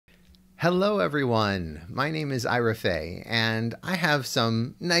Hello, everyone. My name is Ira Fay, and I have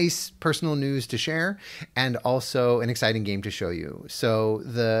some nice personal news to share and also an exciting game to show you. So,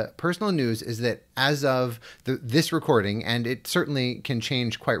 the personal news is that as of this recording, and it certainly can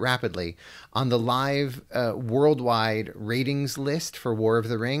change quite rapidly, on the live worldwide ratings list for War of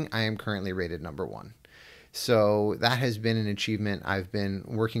the Ring, I am currently rated #1. So that has been an achievement I've been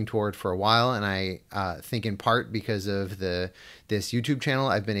working toward for a while, and I think in part because of this YouTube channel,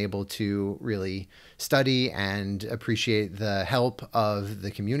 I've been able to really study and appreciate the help of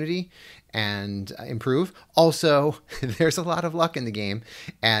the community and improve. Also, there's a lot of luck in the game,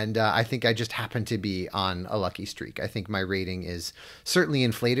 and I think I just happen to be on a lucky streak. I think my rating is certainly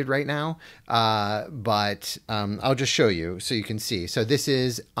inflated right now, but I'll just show you so you can see. So this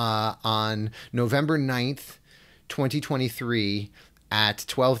is on November 9th, 2023 at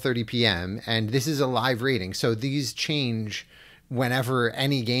 12:30 p.m., and this is a live rating. So these change whenever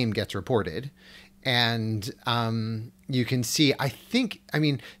any game gets reported. And you can see,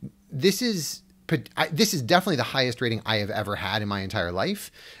 this is definitely the highest rating I have ever had in my entire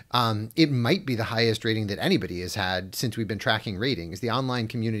life. It might be the highest rating that anybody has had since we've been tracking ratings. The online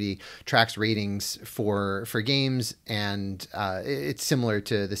community tracks ratings for games, and it's similar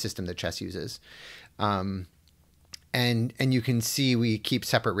to the system that chess uses. And you can see we keep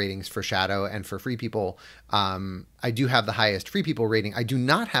separate ratings for Shadow and for Free People. I do have the highest Free People rating. I do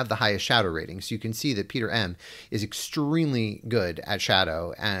not have the highest Shadow rating. So you can see that Peter M is extremely good at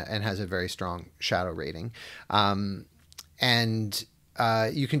Shadow and has a very strong Shadow rating. You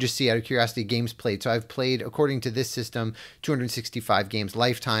can just see, out of curiosity, games played. So I've played, according to this system, 265 games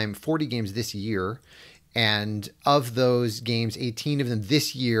lifetime, 40 games this year. And of those games, 18 of them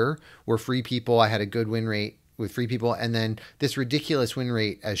this year were Free People. I had a good win rate with Free People, and then this ridiculous win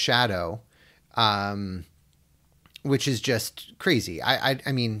rate as Shadow, which is just crazy.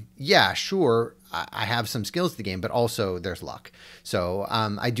 I mean, yeah, sure, I have some skills to the game, but also there's luck. So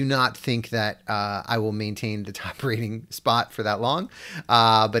I do not think that I will maintain the top rating spot for that long,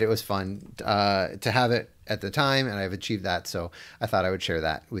 but it was fun to have it at the time, and I've achieved that, so I thought I would share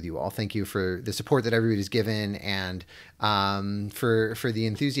that with you all. Thank you for the support that everybody's given, and for the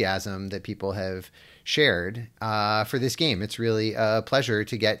enthusiasm that people have shared for this game. It's really a pleasure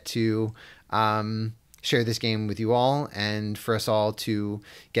to get to share this game with you all, and for us all to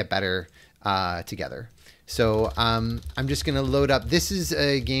get better together. So I'm just going to load up. This is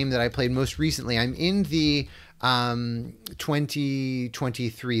a game that I played most recently. I'm in the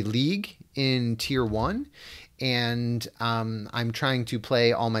 2023 League in Tier 1, and I'm trying to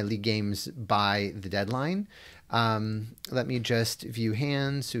play all my League games by the deadline. Let me just view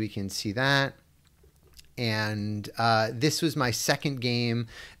hands so we can see that. And this was my second game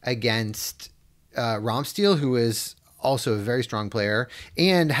against Romsteel, who is also a very strong player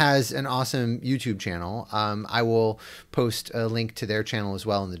and has an awesome YouTube channel. I will post a link to their channel as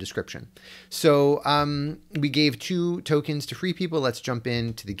well in the description. So we gave 2 tokens to Free People. Let's jump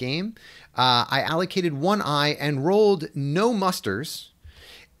into the game. I allocated 1 eye and rolled no musters,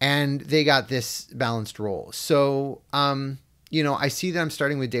 and they got this balanced roll. So, I see that I'm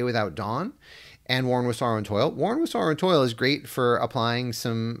starting with Day Without Dawn and Worn with Sorrow and Toil. Worn with Sorrow and Toil is great for applying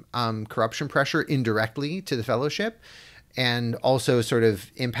some corruption pressure indirectly to the Fellowship, and also sort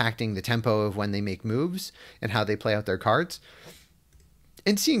of impacting the tempo of when they make moves and how they play out their cards.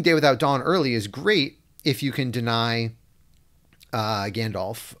 And seeing Day Without Dawn early is great if you can deny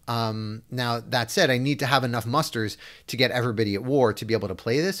Gandalf. Now, that said, I need to have enough musters to get everybody at war to be able to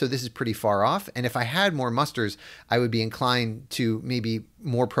play this, so this is pretty far off. And if I had more musters, I would be inclined to maybe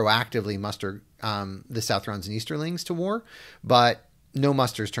more proactively muster the Southrons and Easterlings to war, but no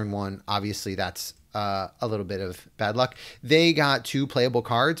musters turn 1. Obviously, that's a little bit of bad luck. They got 2 playable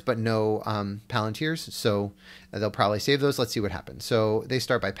cards, but no Palantirs, so they'll probably save those. Let's see what happens. So they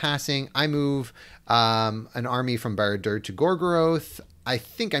start by passing. I move an army from Barad-dûr to Gorgoroth. I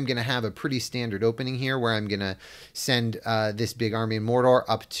think I'm going to have a pretty standard opening here, where I'm going to send this big army in Mordor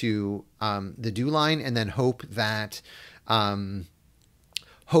up to the Dew Line, and then hope that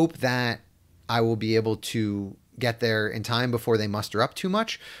I will be able to get there in time before they muster up too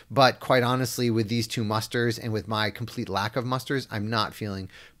much. But quite honestly, with these 2 musters and with my complete lack of musters, I'm not feeling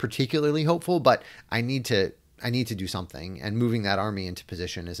particularly hopeful, but I need to do something, and moving that army into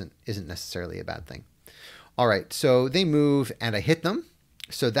position isn't necessarily a bad thing. All right, so they move and I hit them.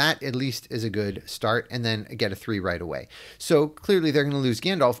 So that at least is a good start, and then get a 3 right away. So clearly they're going to lose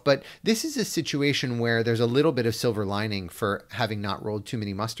Gandalf, but this is a situation where there's a little bit of silver lining for having not rolled too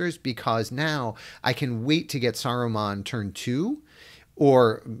many musters, because now I can wait to get Saruman turn 2,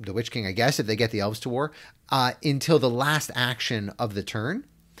 or the Witch King, I guess, if they get the elves to war, until the last action of the turn.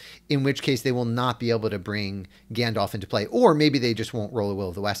 in which case they will not be able to bring Gandalf into play, or maybe they just won't roll a Will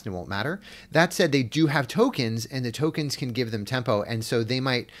of the West and it won't matter. That said, they do have tokens, and the tokens can give them tempo, and so they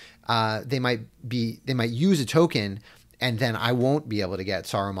might use a token, and then I won't be able to get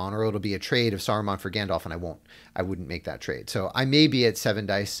Saruman, or it'll be a trade of Saruman for Gandalf, and I wouldn't make that trade. So I may be at 7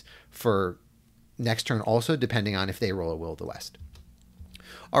 dice for next turn also, depending on if they roll a Will of the West.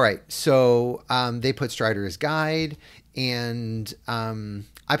 All right, so they put Strider's Guide, and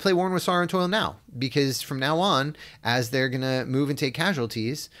I play Worn with Sorrow and Toil now, because from now on, as they're going to move and take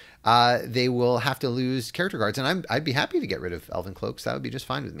casualties, they will have to lose character cards, and I'd be happy to get rid of Elven Cloaks. That would be just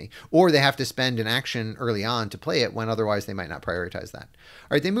fine with me. Or they have to spend an action early on to play it, when otherwise they might not prioritize that.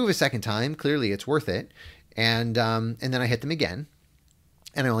 All right, they move a second time. Clearly, it's worth it, and then I hit them again.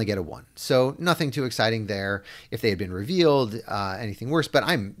 And I only get a 1. So nothing too exciting there. If they had been revealed, anything worse. But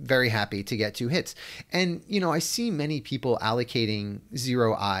I'm very happy to get 2 hits. And, you know, I see many people allocating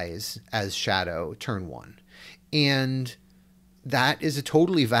 0 eyes as Shadow turn 1. And that is a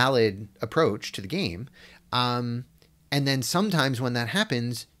totally valid approach to the game. And then sometimes when that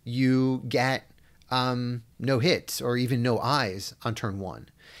happens, you get no hits or even no eyes on turn 1.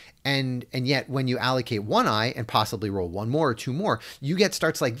 And yet when you allocate 1 eye and possibly roll 1 more or 2 more, you get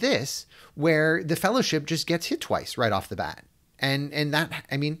starts like this where the Fellowship just gets hit twice right off the bat. And that,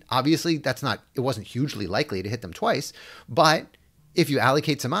 I mean, obviously it wasn't hugely likely to hit them twice, but if you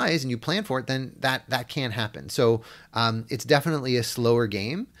allocate some eyes and you plan for it, then that can happen. So it's definitely a slower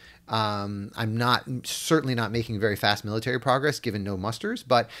game. I'm certainly not making very fast military progress given no musters,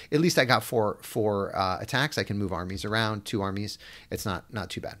 but at least I got four attacks. I can move armies around, 2 armies. It's not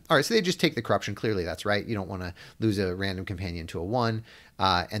too bad. All right, so they just take the corruption. Clearly, that's right. You don't want to lose a random companion to a 1,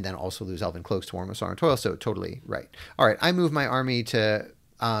 and then also lose Elven Cloaks to Worn with Sorrow and Toil. So totally right. All right, I move my army to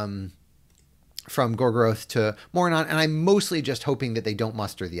from Gorgoroth to Moranon, and I'm mostly just hoping that they don't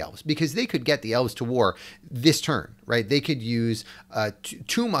muster the elves, because they could get the elves to war this turn, right? They could use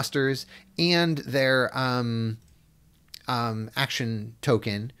 2 musters and their action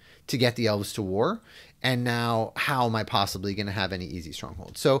token to get the elves to war. And now, how am I possibly going to have any easy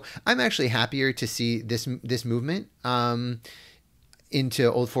strongholds? So I'm actually happier to see this movement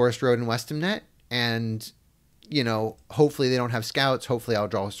into Old Forest Road and Westamnet, and you know, hopefully they don't have scouts. Hopefully I'll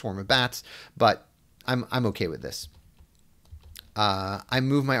draw a swarm of bats, but I'm okay with this. I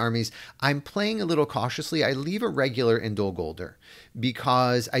move my armies. I'm playing a little cautiously. I leave a regular in Dol Guldur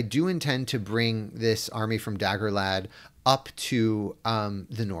because I do intend to bring this army from Daggerlad up to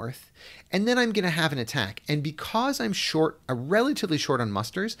the north, and then I'm going to have an attack. And because I'm relatively short on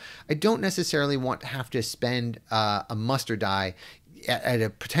musters, I don't necessarily want to have to spend a muster die at a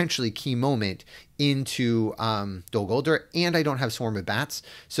potentially key moment into Dol Guldur, and I don't have Swarm of Bats.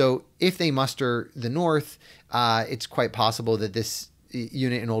 So if they muster the north, it's quite possible that this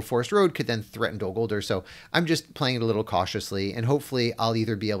unit in Old Forest Road could then threaten Dol Guldur. So I'm just playing it a little cautiously, and hopefully I'll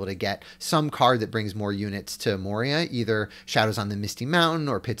either be able to get some card that brings more units to Moria, either Shadows on the Misty Mountain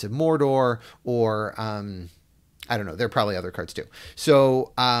or Pits of Mordor, or I don't know, there are probably other cards too.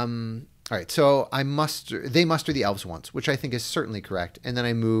 So all right, so they muster the elves once, which I think is certainly correct. And then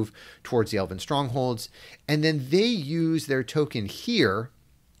I move towards the elven strongholds. And then they use their token here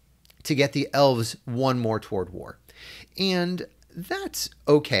to get the elves 1 more toward war. And that's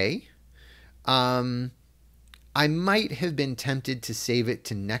okay. I might have been tempted to save it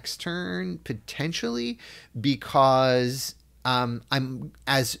to next turn, potentially, because I'm,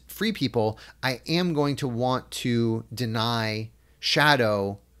 as free people, I am going to want to deny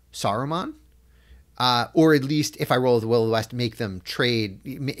Shadow Saruman, or at least if I roll the Will of the West, make them trade.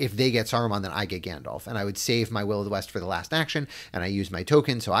 If they get Saruman, then I get Gandalf, and I would save my Will of the West for the last action, and I use my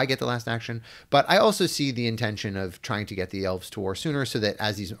token, so I get the last action. But I also see the intention of trying to get the elves to war sooner, so that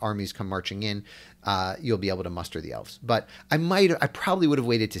as these armies come marching in, you'll be able to muster the elves. But I probably would have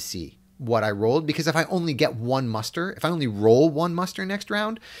waited to see what I rolled, because if I only get 1 muster, if I only roll 1 muster next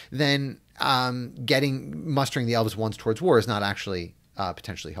round, then mustering the elves once towards war is not actually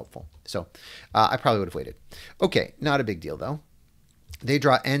potentially helpful. So I probably would have waited. Okay, not a big deal though. They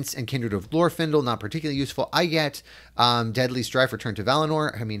draw Ents and Kindred of Glorfindel, not particularly useful. I get Deadly Strife, Return to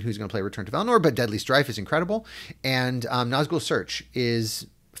Valinor. I mean, who's going to play Return to Valinor? But Deadly Strife is incredible. And Nazgul Search is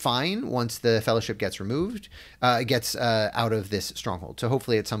fine once the Fellowship gets removed, gets out of this stronghold. So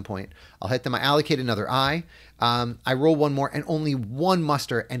hopefully at some point I'll hit them. I allocate another eye. I roll 1 more and only 1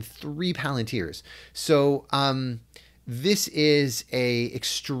 muster and 3 Palantirs. So this is a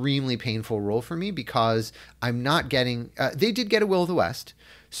extremely painful roll for me, because I'm not getting, they did get a Will of the West.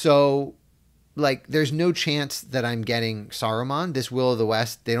 So like, there's no chance that I'm getting Saruman. This Will of the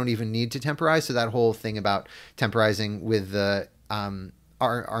West, they don't even need to temporize. So that whole thing about temporizing with the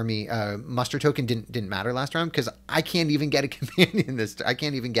army muster token didn't matter last round because I can't even get a companion I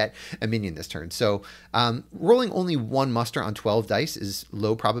can't even get a minion this turn. So rolling only one muster on 12 dice is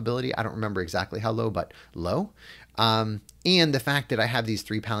low probability. I don't remember exactly how low, but low. And the fact that I have these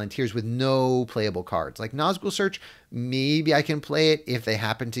 3 Palantirs with no playable cards, like Nazgul Search, maybe I can play it if they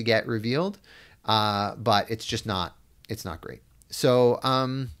happen to get revealed, but it's not great. So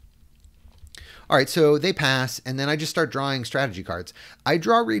all right, so they pass, and then I just start drawing strategy cards. I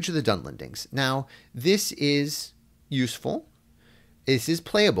draw Rage of the Dunlendings. Now, this is useful. This is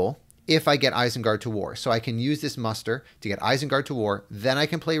playable if I get Isengard to War. So I can use this muster to get Isengard to War, then I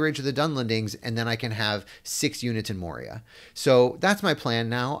can play Rage of the Dunlendings, and then I can have 6 units in Moria. So that's my plan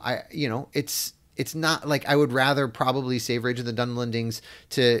now. It's not like I would rather probably save Rage of the Dunlendings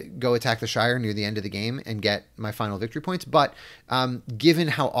to go attack the Shire near the end of the game and get my final victory points. But given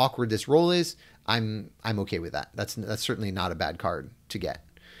how awkward this roll is, I'm okay with that. That's certainly not a bad card to get.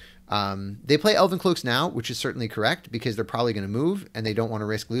 They play Elven Cloaks now, which is certainly correct because they're probably going to move and they don't want to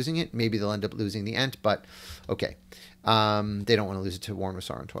risk losing it. Maybe they'll end up losing the Ent, but okay. They don't want to lose it to Worn with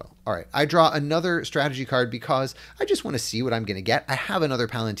Sorrow and Toil. All right, I draw another strategy card because I just want to see what I'm going to get. I have another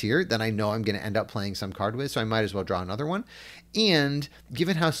Palantir that I know I'm going to end up playing some card with, so I might as well draw another one. And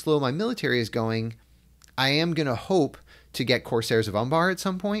given how slow my military is going, I am going to hope to get Corsairs of Umbar at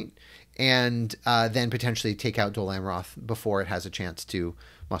some point, and then potentially take out Dol Amroth before it has a chance to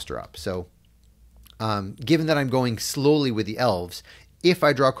muster up. So given that I'm going slowly with the elves, if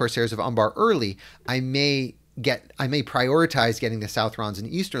I draw Corsairs of Umbar early, I may prioritize getting the Southrons and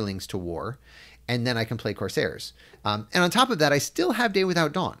Easterlings to war, and then I can play Corsairs. And on top of that, I still have Day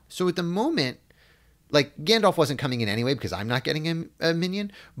Without Dawn. So at the moment, like, Gandalf wasn't coming in anyway because I'm not getting a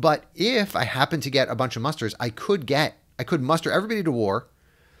minion, but if I happen to get a bunch of musters, I could muster everybody to war,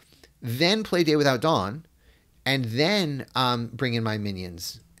 then play Day Without Dawn, and then bring in my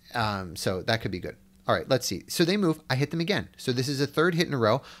minions. So that could be good. All right, let's see. So they move. I hit them again. So this is a 3rd hit in a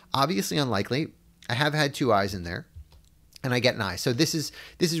row. Obviously unlikely. I have had 2 eyes in there, and I get an eye. So this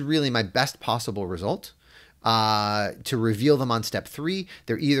is really my best possible result. To reveal them on step 3,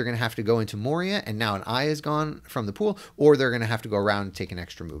 they're either going to have to go into Moria, and now an eye is gone from the pool, or they're going to have to go around and take an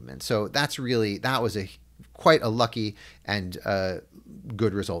extra movement. So that was quite a lucky and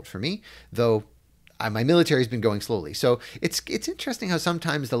good result for me, though my military's been going slowly. So it's interesting how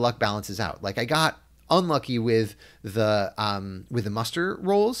sometimes the luck balances out. Like I got unlucky with the muster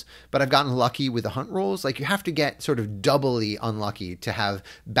rolls, but I've gotten lucky with the hunt rolls. Like you have to get sort of doubly unlucky to have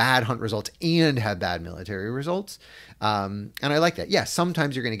bad hunt results and have bad military results. And I like that. Yeah,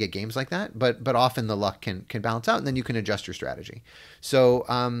 sometimes you're going to get games like that, but often the luck can balance out, and then you can adjust your strategy. So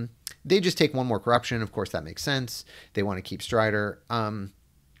they just take 1 more corruption. Of course, that makes sense. They want to keep Strider.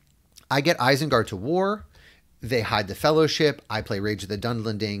 I get Isengard to War. They hide the Fellowship. I play Rage of the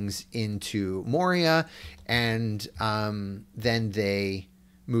Dunlendings into Moria, and then they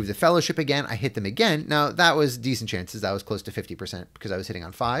move the Fellowship again. I hit them again. Now, that was decent chances. That was close to 50% because I was hitting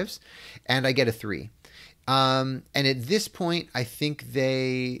on 5s, and I get a 3. And at this point, I think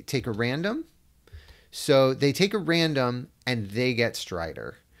they take a random. So they take a random, and they get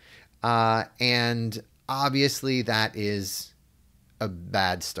Strider. And obviously, that is a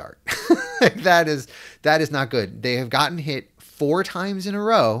bad start. That is not good. They have gotten hit 4 times in a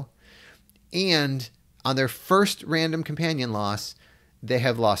row, and on their first random companion loss, they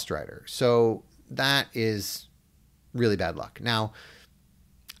have lost Strider. So that is really bad luck. Now,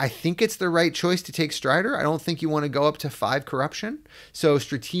 I think it's the right choice to take Strider. I don't think you want to go up to 5 corruption. So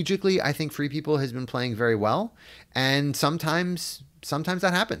strategically, I think Free People has been playing very well, and sometimes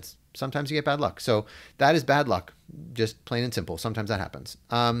that happens. Sometimes you get bad luck. So that is bad luck, just plain and simple. Sometimes that happens.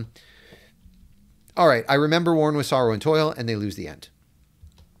 All right, I remember Worn with Sorrow and Toil, and they lose the End.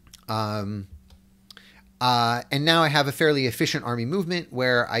 And now I have a fairly efficient army movement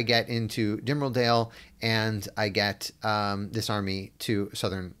where I get into Dimrildale, and I get this army to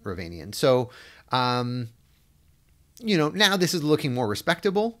Southern Rovanian. So, now this is looking more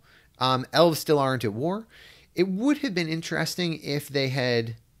respectable. Elves still aren't at war. It would have been interesting if they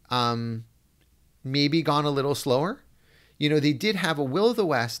had maybe gone a little slower. They did have a Will of the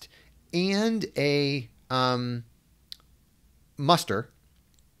West and a muster,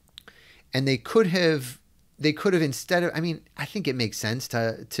 and they could have instead of, I think it makes sense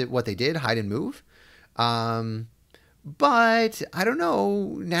to what they did, hide and move. But I don't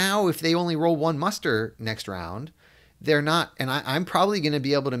know now if they only roll 1 muster next round. They're not, and I'm probably going to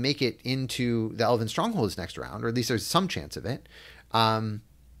be able to make it into the Elven Strongholds next round, or at least there's some chance of it. They're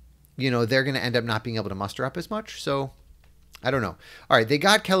going to end up not being able to muster up as much. So I don't know. All right, they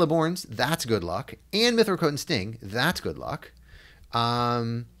got Celeborns. That's good luck. And Mithricote and Sting. That's good luck.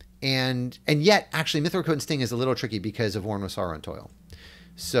 And yet, actually, Mithril Coat and Sting is a little tricky because of Worn with Sorrow and Toil.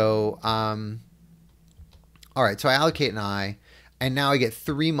 So, all right, so I allocate an eye, and now I get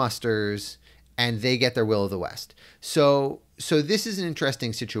 3 musters, and they get their Will of the West. So this is an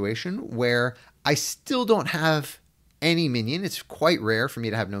interesting situation where I still don't have any minion. It's quite rare for me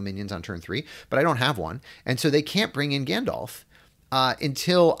to have no minions on turn 3, but I don't have one. And so they can't bring in Gandalf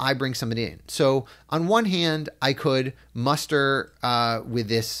until I bring somebody in. So on one hand, I could muster with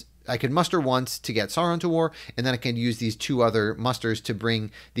this. I could muster once to get Sauron to war, and then I can use these 2 other musters to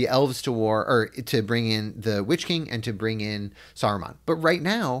bring the elves to war, or to bring in the Witch King and to bring in Saruman. But right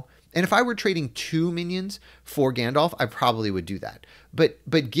now, and if I were trading 2 minions for Gandalf, I probably would do that.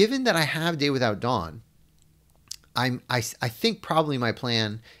 But given that I have Day Without Dawn, I think probably my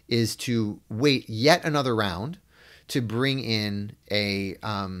plan is to wait yet another round to bring in a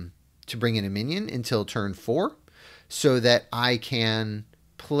minion until turn 4, so that I can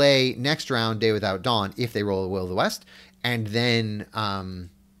play next round Day Without Dawn if they roll a Will of the West, and then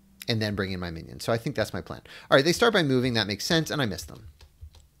bring in my minions. So I think that's my plan. All right, they start by moving. That makes sense, and I miss them.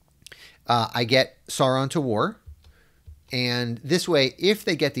 I get Sauron to war, and this way, if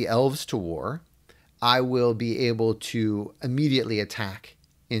they get the elves to war, I will be able to immediately attack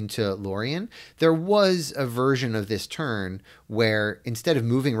into Lorien. There was a version of this turn where instead of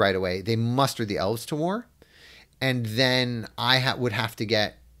moving right away, they mustered the elves to war, and then I would have to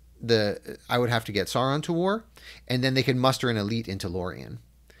get Sauron to war, and then they could muster an elite into Lorien.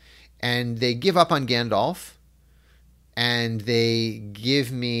 And they give up on Gandalf, and they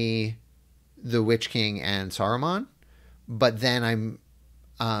give me the Witch King and Saruman, but then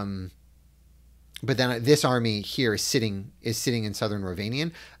this army here is sitting in southern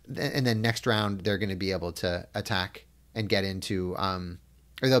Rovanian, and then next round they're going to be able to attack and get into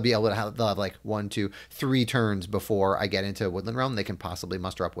or they'll have like 1, 2, 3 turns before I get into Woodland Realm. They can possibly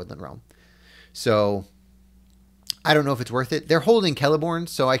muster up Woodland Realm. So I don't know if it's worth it. They're holding Celeborn,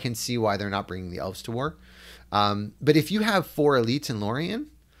 so I can see why they're not bringing the elves to war. But if you have 4 elites in Lorien,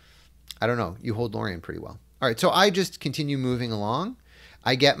 I don't know. You hold Lorien pretty well. All right, so I just continue moving along.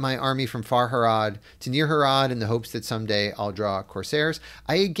 I get my army from Far Harad to Near Harad in the hopes that someday I'll draw Corsairs.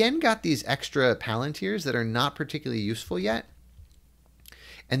 I again got these extra Palantirs that are not particularly useful yet.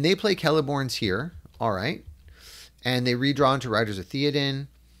 And they play Celeborns here. All right. And they redraw into Riders of Theoden.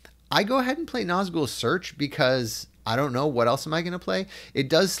 I go ahead and play Nazgul's Search because I don't know what else am I going to play. It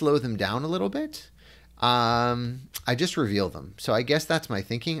does slow them down a little bit. I just reveal them. So I guess that's my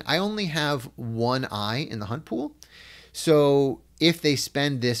thinking. I only have 1 eye in the hunt pool. So if they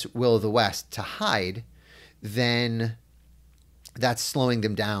spend this Will of the West to hide, then that's slowing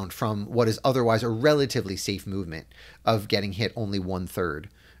them down from what is otherwise a relatively safe movement of getting hit only 1/3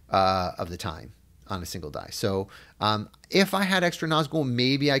 of the time on a single die. So if I had extra Nazgul,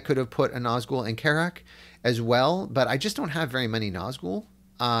 maybe I could have put a Nazgul in Karak as well, but I just don't have very many Nazgul,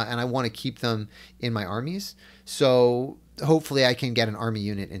 and I want to keep them in my armies. So hopefully I can get an army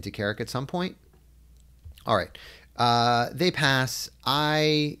unit into Karak at some point. All right. They pass.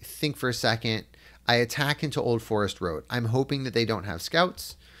 I think for a second. I attack into Old Forest Road. I'm hoping that they don't have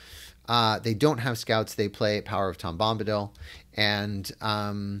scouts. They don't have scouts. They play Power of Tom Bombadil, and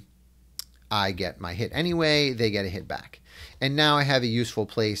I get my hit anyway. They get a hit back, and now I have a useful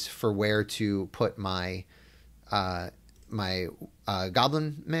place for where to put my Goblin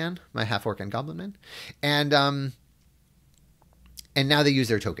Man, my half orc and Goblin Man, and now they use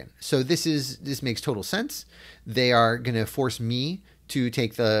their token. So this makes total sense. They are going to force me to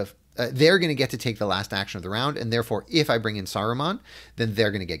take they're going to get to take the last action of the round, and therefore, if I bring in Saruman, then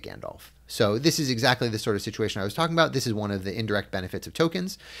they're going to get Gandalf. So this is exactly the sort of situation I was talking about. This is one of the indirect benefits of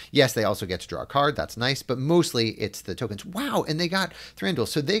tokens. Yes, they also get to draw a card. That's nice, but mostly it's the tokens. Wow, and they got Thranduil.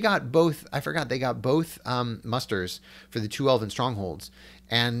 So they got both. I forgot they got both musters for the 2 Elven strongholds,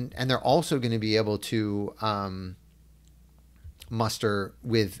 and they're also going to be able to muster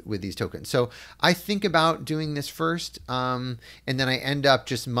with these tokens. So I think about doing this first, and then I end up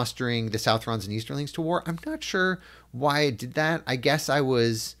just mustering the Southrons and Easterlings to war. I'm not sure why I did that. I guess I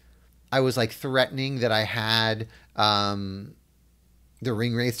was like threatening that I had the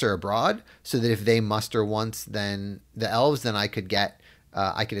Ringwraiths are abroad, so that if they muster once, then the elves, then I could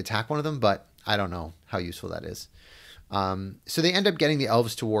attack one of them. But I don't know how useful that is. So they end up getting the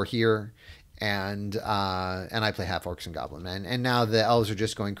elves to war here. And I play half orcs and goblin men, and now the elves are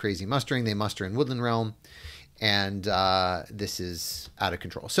just going crazy mustering. They muster in Woodland Realm, and this is out of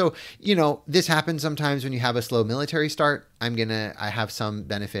control. So this happens sometimes when you have a slow military start. I have some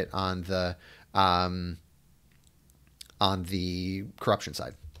benefit on the corruption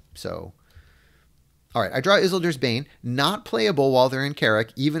side. So All right, I draw Isildur's Bane, not playable while they're in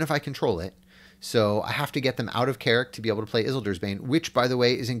Carrick, even if I control it. So I have to get them out of Carrick to be able to play Isildur's Bane, which, by the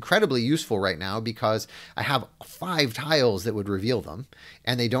way, is incredibly useful right now because I have 5 tiles that would reveal them,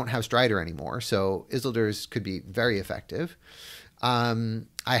 and they don't have Strider anymore. So Isildur's could be very effective. I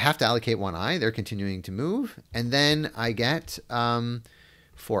have to allocate 1 eye. They're continuing to move. And then I get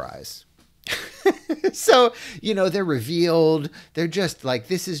 4 eyes. So, they're revealed. They're just like,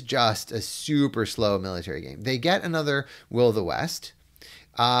 this is just a super slow military game. They get another Will of the West,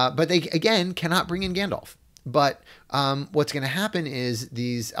 but they, again, cannot bring in Gandalf. But what's going to happen is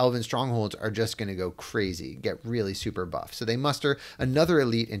these Elven strongholds are just going to go crazy, get really super buff. So they muster another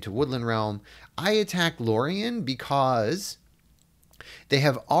elite into Woodland Realm. I attack Lorien because they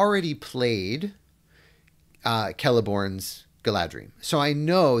have already played Celeborn's Galadriel. So I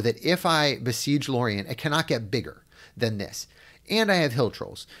know that if I besiege Lorien, it cannot get bigger than this. And I have Hill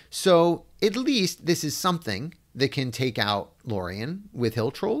Trolls. So at least this is something that can take out Lorien with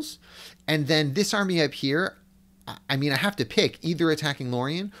Hill Trolls. And then this army up here, I mean, I have to pick either attacking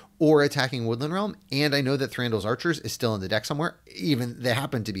Lorien or attacking Woodland Realm. And I know that Thranduil's Archers is still in the deck somewhere. Even they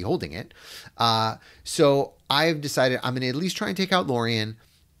happen to be holding it. So I've decided I'm going to at least try and take out Lorien.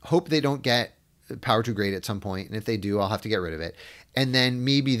 Hope they don't get Power 2 Great at some point, and if they do, I'll have to get rid of it. And then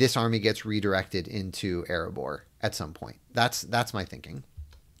maybe this army gets redirected into Erebor at some point. That's my thinking.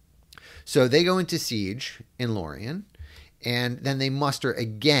 So they go into siege in Lorien, and then they muster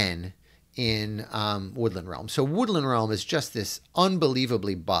again in Woodland Realm. So Woodland Realm is just this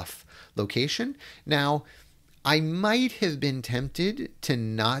unbelievably buff location. Now, I might have been tempted to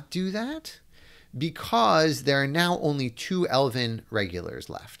not do that because there are now only 2 Elven regulars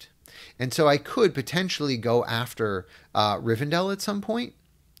left. And so I could potentially go after Rivendell at some point,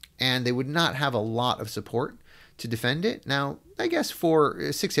 and they would not have a lot of support to defend it. Now, I guess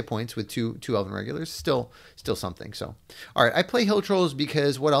 6 hit points with two Elven regulars, still something. So, all right, I play Hill Trolls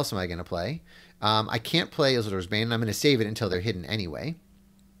because what else am I going to play? I can't play Isildur's Bane, and I'm going to save it until they're hidden anyway.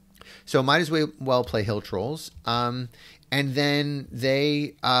 So might as well play Hill Trolls. And then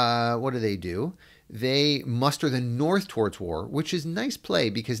they, what do? They muster the north towards war, which is nice play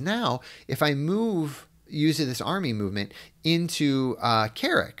because now if I use this army movement into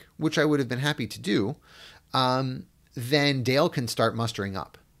Carrick, which I would have been happy to do, then Dale can start mustering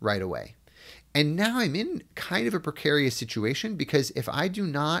up right away. And now I'm in kind of a precarious situation because if I do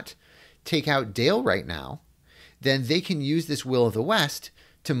not take out Dale right now, then they can use this Will of the West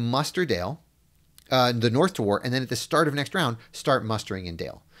to muster Dale, the north to war, and then at the start of next round, start mustering in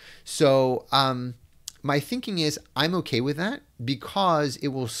Dale. So my thinking is I'm okay with that because it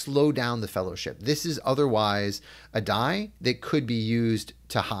will slow down the Fellowship. This is otherwise a die that could be used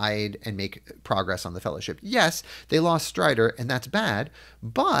to hide and make progress on the Fellowship. Yes, they lost Strider, and that's bad,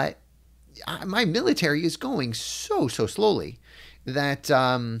 but my military is going so slowly that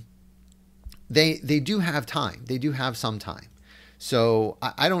they do have time. They do have some time. So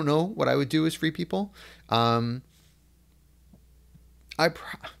I don't know what I would do as free people. I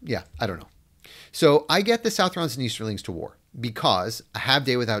don't know. So I get the Southrons and Easterlings to war because I have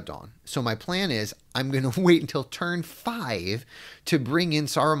Day Without Dawn. So my plan is I'm going to wait until turn 5 to bring in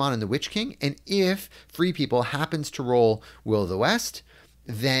Saruman and the Witch King. And if Free People happens to roll Will of the West,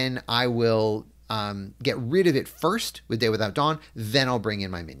 then I will get rid of it first with Day Without Dawn. Then I'll bring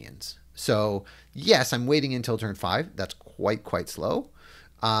in my minions. So yes, I'm waiting until turn 5. That's quite slow.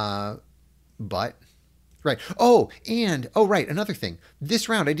 But right. Right. Another thing. This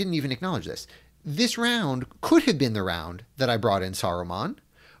round, I didn't even acknowledge this. This round could have been the round that I brought in Saruman,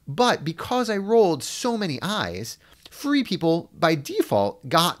 but because I rolled so many eyes, Free People by default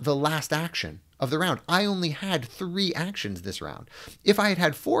got the last action of the round. I only had 3 actions this round. If I had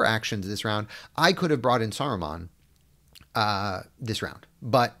had 4 actions this round, I could have brought in Saruman this round.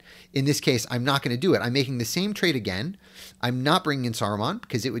 But in this case, I'm not going to do it. I'm making the same trade again. I'm not bringing in Saruman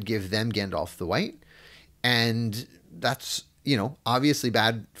because it would give them Gandalf the White. And that's, obviously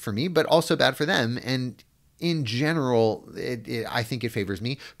bad for me, but also bad for them. And in general, I think it favors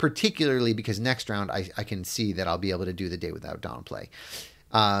me, particularly because next round I can see that I'll be able to do the Day Without Dawn play.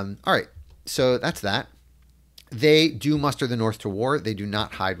 All right, so that's that. They do muster the North to war. They do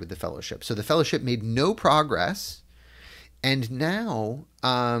not hide with the Fellowship. So the Fellowship made no progress. And now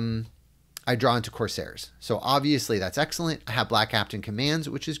I draw into Corsairs. So obviously that's excellent. I have Black Captain commands,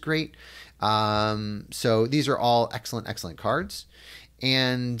 which is great. So these are all excellent cards.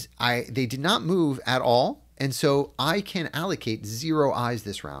 And they did not move at all. And so I can allocate 0 eyes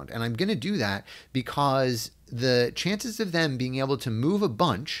this round. And I'm going to do that because the chances of them being able to move a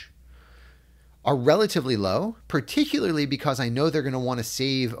bunch are relatively low, particularly because I know they're going to want to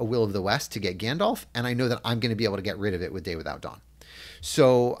save a Will of the West to get Gandalf, and I know that I'm going to be able to get rid of it with Day Without Dawn.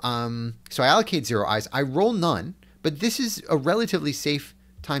 So I allocate 0 eyes. I roll none, but this is a relatively safe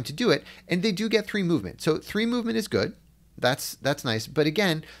time to do it, and they do get 3 movement. So 3 movement is good. That's nice. But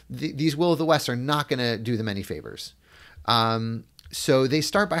again, these Will of the West are not going to do them any favors. So they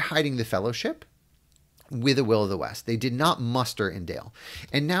start by hiding the Fellowship with a Will of the West. They did not muster in Dale.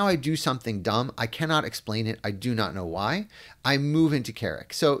 And now I do something dumb. I cannot explain it. I do not know why. I move into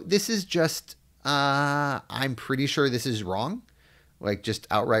Carrick. So this is just, I'm pretty sure this is wrong. Like just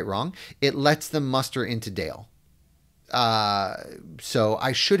outright wrong. It lets them muster into Dale. So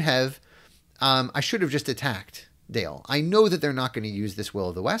I should have just attacked Dale. I know that they're not going to use this Will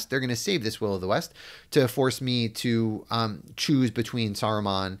of the West. They're going to save this Will of the West to force me to choose between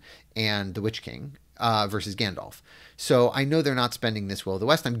Saruman and the Witch King versus Gandalf. So I know they're not spending this Will of the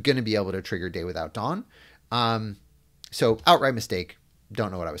West. I'm going to be able to trigger Day Without Dawn. So outright mistake.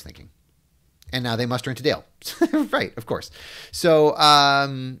 Don't know what I was thinking. And now they muster into Dale. Right, of course. So,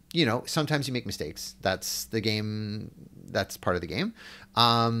 sometimes you make mistakes. That's the game. That's part of the game.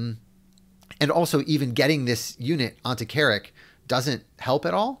 And also, even getting this unit onto Carrick doesn't help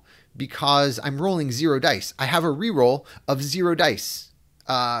at all because I'm rolling 0 dice. I have a reroll of 0 dice.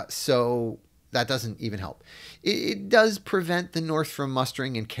 So that doesn't even help. It does prevent the North from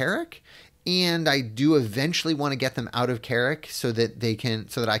mustering in Carrick. And I do eventually want to get them out of Carrick so that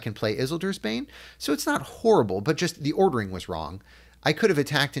I can play Isildur's Bane. So it's not horrible, but just the ordering was wrong. I could have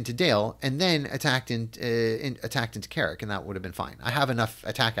attacked into Dale and then attacked into Carrick, and that would have been fine. I have enough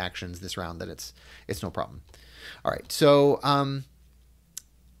attack actions this round that it's no problem. All right, so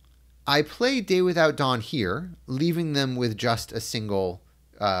I play Day Without Dawn here, leaving them with just a single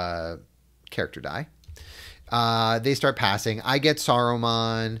character die. They start passing. I get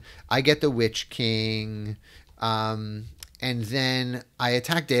Saruman. I get the Witch King. And then I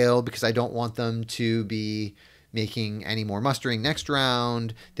attack Dale because I don't want them to be making any more mustering next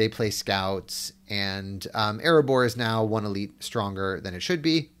round. They play scouts. And Erebor is now 1 elite stronger than it should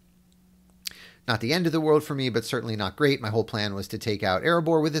be. Not the end of the world for me, but certainly not great. My whole plan was to take out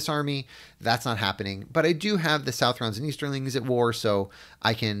Erebor with this army. That's not happening. But I do have the Southrons and Easterlings at war, so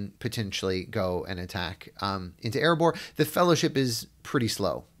I can potentially go and attack into Erebor. The Fellowship is pretty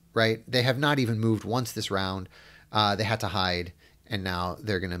slow, right? They have not even moved once this round. They had to hide, and now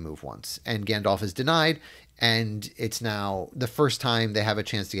they're going to move once. And Gandalf is denied, and it's now the first time they have a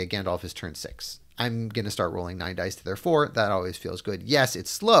chance to get Gandalf is turn 6. I'm going to start rolling 9 dice to their 4. That always feels good. Yes, it's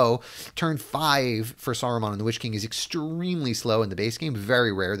slow. Turn 5 for Saruman and the Witch King is extremely slow in the base game.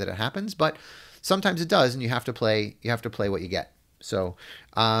 Very rare that it happens, but sometimes it does, and you have to play what you get. So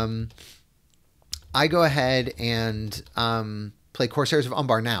I go ahead and play Corsairs of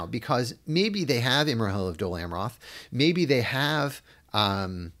Umbar now because maybe they have Imrahil of Dol Amroth. Maybe they have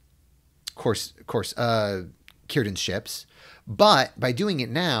Círdan's ships. But by doing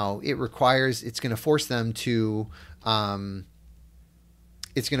it now, it's going to force them to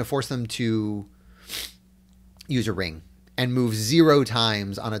use a ring and move 0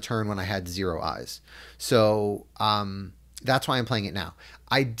 times on a turn when I had 0 eyes. So that's why I'm playing it now.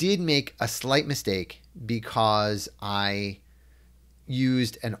 I did make a slight mistake because I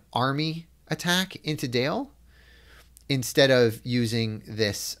used an army attack into Dale instead of using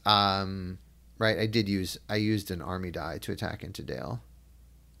this. Right, I used an army die to attack into Dale.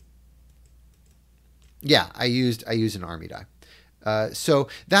 Yeah, I used an army die. So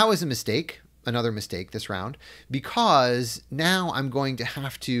that was a mistake, another mistake this round, because now I'm going to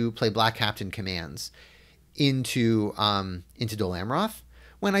have to play Black Captain commands into Dol Amroth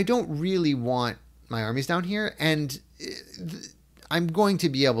when I don't really want my armies down here, and I'm going to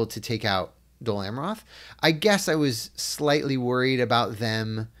be able to take out Dol Amroth. I guess I was slightly worried about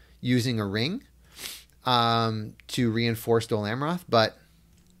them using a ring to reinforce Dol Amroth, but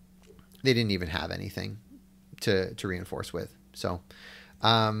they didn't even have anything to reinforce with. So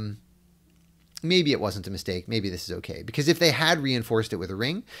maybe it wasn't a mistake. Maybe this is okay. Because if they had reinforced it with a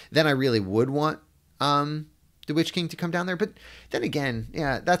ring, then I really would want the Witch King to come down there. But then again,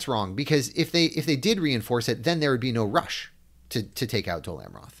 yeah, that's wrong. Because if they did reinforce it, then there would be no rush to take out Dol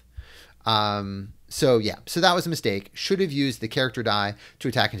Amroth. So that was a mistake. Should have used the character die to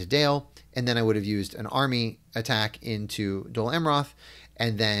attack into Dale, and then I would have used an army attack into Dol Amroth,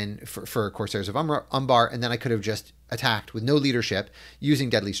 and then for Corsairs of Umbar, and then I could have just attacked with no leadership using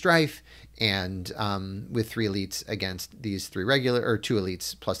Deadly Strife and with 3 elites against these 3 regular, or 2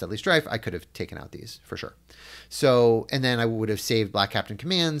 elites plus Deadly Strife, I could have taken out these for sure. So, and then I would have saved Black Captain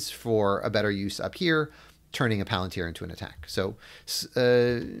commands for a better use up here, turning a Palantir into an attack. So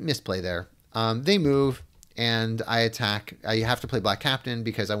misplay there. They move, and I attack. I have to play Black Captain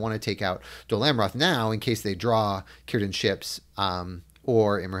because I want to take out Dol Amroth now in case they draw Círdan's ships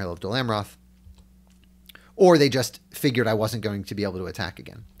or Imrahil of Dol Amroth. Or they just figured I wasn't going to be able to attack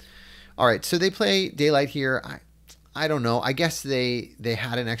again. All right, so they play Daylight here. I don't know. I guess they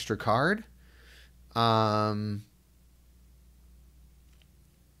had an extra card.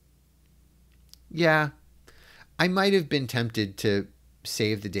 Yeah, I might have been tempted to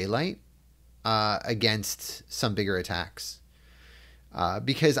save the Daylight against some bigger attacks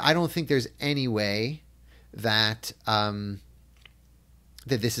because I don't think there's any way that that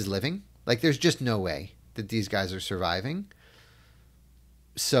this is living. Like, there's just no way that these guys are surviving.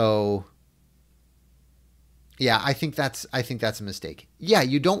 So, yeah, I think that's a mistake. Yeah,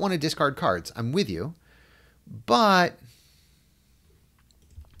 you don't want to discard cards. I'm with you, but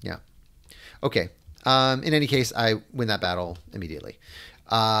yeah, okay. In any case, I win that battle immediately.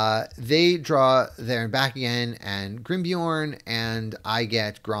 They draw there and back again, and Grimbjorn, and I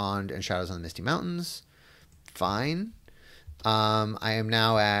get Grond and Shadows on the Misty Mountains. Fine. I am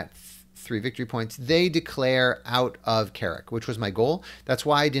now at 3 victory points. They declare out of Carrick, which was my goal. That's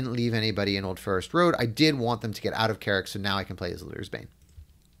why I didn't leave anybody in Old Forest Road. I did want them to get out of Carrick, so now I can play as Looter's Bane.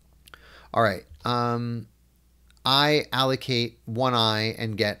 All right. I allocate 1 eye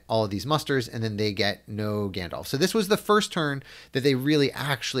and get all of these musters, and then they get no Gandalf. So this was the first turn that they really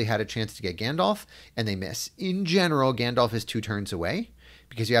actually had a chance to get Gandalf, and they miss. In general, Gandalf is 2 turns away,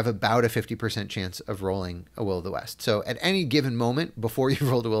 because you have about a 50% chance of rolling a Will of the West. So at any given moment before you've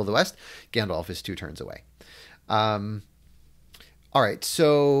rolled a Will of the West, Gandalf is 2 turns away. All right,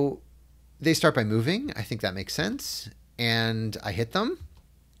 so they start by moving. I think that makes sense. And I hit them,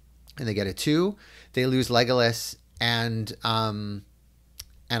 and they get a 2. They lose Legolas, and I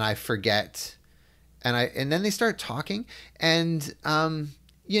forget, and then they start talking, and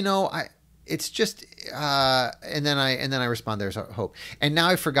it's just and then I respond, there's hope. And now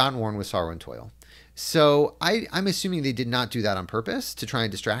I've forgotten Worn with Sorrow and Toil. So I'm assuming they did not do that on purpose to try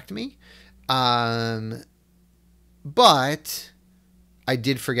and distract me. But I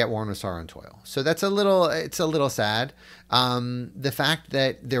did forget Worn with Sorrow and Toil. So it's a little sad. The fact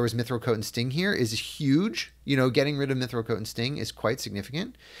that there was Mithril Coat and Sting here is huge. Getting rid of Mithril Coat and Sting is quite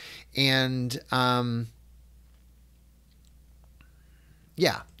significant. And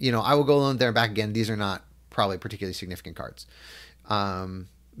yeah, I will go alone there and back again. These are not probably particularly significant cards.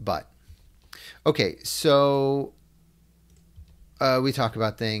 But okay, so we talk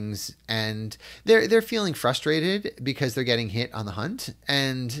about things, and they're feeling frustrated because they're getting hit on the hunt,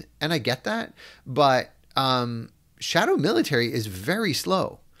 and I get that, but Shadow Military is very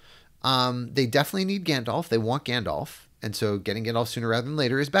slow. They definitely need Gandalf. They want Gandalf, and so getting Gandalf sooner rather than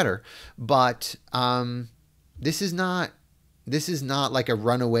later is better. But this is not like a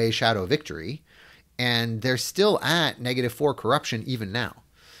runaway Shadow victory, and they're still at -4 corruption even now.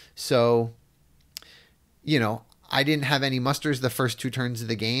 So, I didn't have any musters the first 2 turns of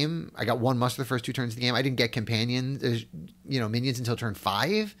the game. I got 1 muster the first 2 turns of the game. I didn't get companions, minions until turn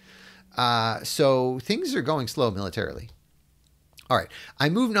 5. So things are going slow militarily. All right. I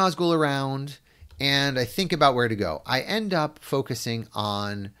move Nazgul around, and I think about where to go. I end up focusing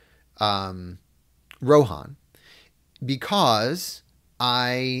on Rohan, because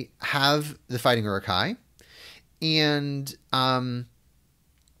I have the Fighting Uruk-hai, and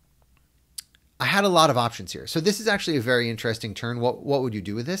I had a lot of options here. So this is actually a very interesting turn. What would you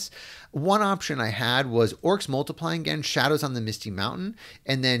do with this? One option I had was Orcs multiplying again, Shadows on the Misty Mountain,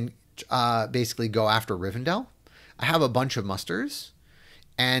 and then basically go after Rivendell. I have a bunch of musters,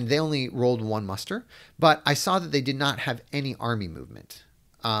 and they only rolled 1 muster, but I saw that they did not have any army movement.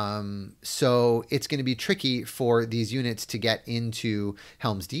 So it's going to be tricky for these units to get into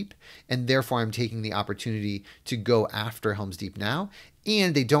Helm's Deep, and therefore I'm taking the opportunity to go after Helm's Deep now,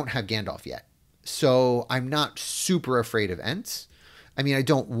 and they don't have Gandalf yet. So I'm not super afraid of Ents. I mean, I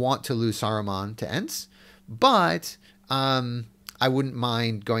don't want to lose Saruman to Ents, but I wouldn't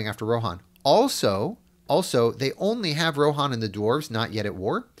mind going after Rohan. Also, they only have Rohan and the dwarves not yet at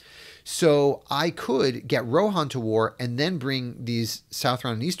war. So I could get Rohan to war and then bring these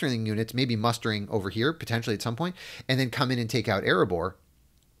Southron and Easterling units, maybe mustering over here, potentially at some point, and then come in and take out Erebor,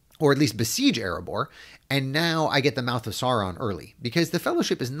 or at least besiege Erebor. And now I get the Mouth of Sauron early, because the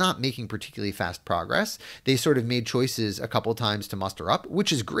Fellowship is not making particularly fast progress. They sort of made choices a couple times to muster up,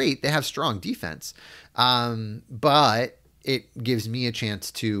 which is great. They have strong defense. But it gives me a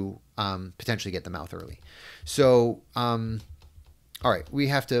chance to potentially get the Mouth early. So, all right, we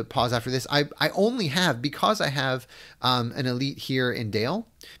have to pause after this. I only have, because I have an elite here in Dale,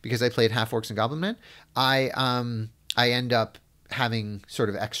 because I played half orcs and goblin men, I end up having sort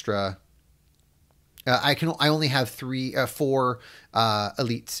of extra I only have four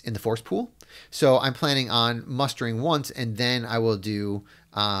elites in the force pool, so I'm planning on mustering once, and then I will do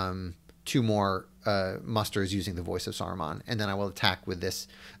 2 more musters using the Voice of Saruman, and then I will attack with this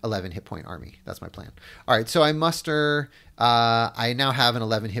 11 hit point army. That's my plan. All right, so I muster. I now have an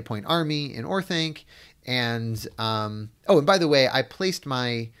 11 hit point army in Orthanc, and and by the way, I placed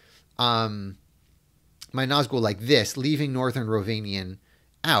my my Nazgul like this, leaving Northern Rovanian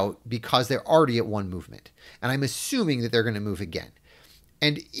out because they're already at 1 movement. And I'm assuming that they're going to move again.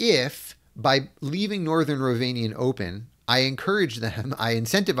 And if by leaving Northern Rovanian open, I encourage them, I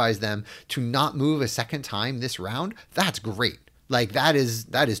incentivize them to not move a second time this round, that's great. Like that is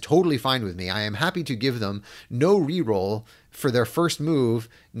totally fine with me. I am happy to give them no reroll for their first move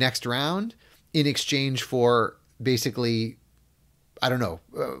next round in exchange for basically, I don't know,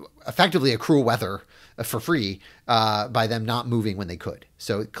 effectively accrue weather for free by them not moving when they could.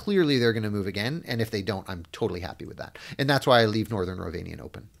 So clearly they're going to move again. And if they don't, I'm totally happy with that. And that's why I leave Northern Rovanian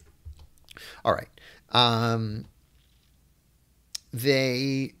open. All right.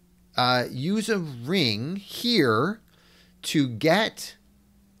 They use a ring here to get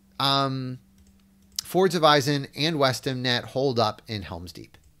Fords of Isen and Westamnet holed up in Helm's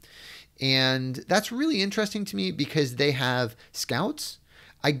Deep. And that's really interesting to me because they have scouts.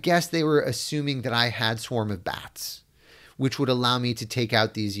 I guess they were assuming that I had Swarm of Bats, which would allow me to take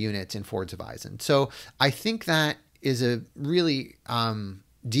out these units in Fords of Isen. So I think that is a really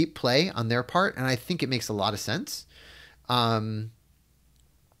deep play on their part, and I think it makes a lot of sense.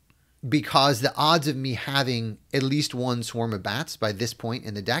 Because the odds of me having at least 1 Swarm of Bats by this point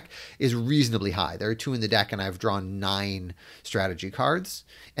in the deck is reasonably high. There are 2 in the deck, and I've drawn 9 strategy cards.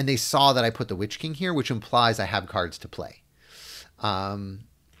 And they saw that I put the Witch King here, which implies I have cards to play.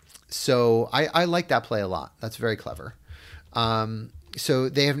 So I like that play a lot. That's very clever. So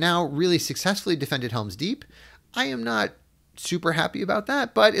they have now really successfully defended Helm's Deep. I am not super happy about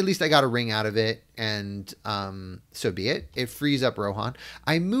that, but at least I got a ring out of it, and so be it. It frees up Rohan.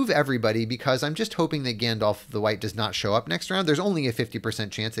 I move everybody because I'm just hoping that Gandalf the White does not show up next round. There's only a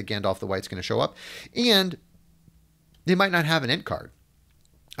 50% chance that Gandalf the White's going to show up, and they might not have an end card.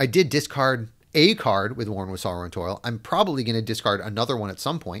 I did discard a card with Worn with Sorrow and Toil. I'm probably going to discard another one at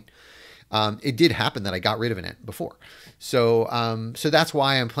some point. It did happen that I got rid of an ent before. So that's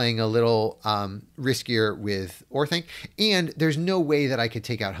why I'm playing a little riskier with Orthanc. And there's no way that I could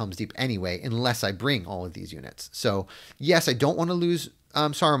take out Helm's Deep anyway unless I bring all of these units. So yes, I don't want to lose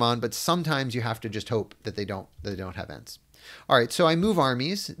Saruman, but sometimes you have to just hope that they don't have ents. All right, so I move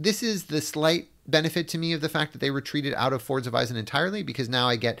armies. This is the slight benefit to me of the fact that they retreated out of Fords of Isen entirely, because now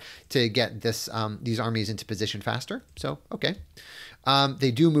I get to get this these armies into position faster. So okay. They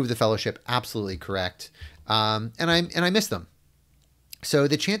do move the Fellowship, absolutely correct. And I miss them. So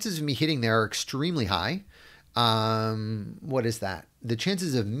the chances of me hitting there are extremely high. What is that? The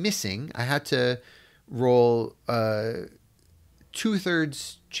chances of missing, I had to roll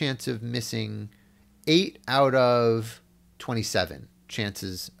 2/3 chance of missing, 8 out of 27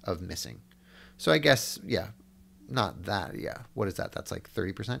 chances of missing. So I guess, yeah, not that, yeah. What is that? That's like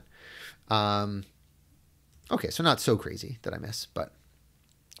 30%. Okay, so not so crazy that I miss, but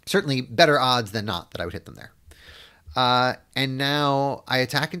certainly better odds than not that I would hit them there. And now I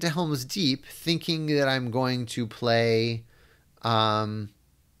attack into Helm's Deep, thinking that I'm going to play... I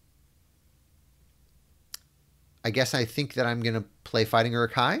guess I think that I'm going to play Fighting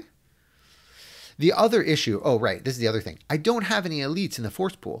Uruk-hai. The other issue... Oh, right, this is the other thing. I don't have any elites in the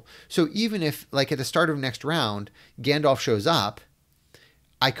force pool. So even if, like at the start of next round, Gandalf shows up,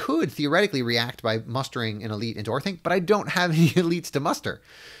 I could theoretically react by mustering an elite into Orthanc, but I don't have any elites to muster.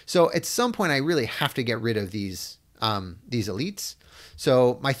 So at some point, I really have to get rid of these elites.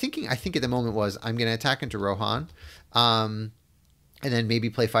 So my thinking, I think at the moment, was I'm going to attack into Rohan, and then maybe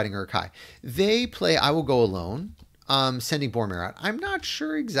play Fighting Uruk-hai. They play I Will Go Alone, sending Boromir out. I'm not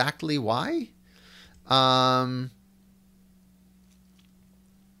sure exactly why.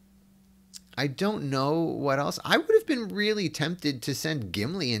 I don't know what else. I would have been really tempted to send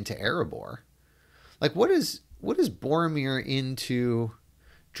Gimli into Erebor. Like, what does Boromir into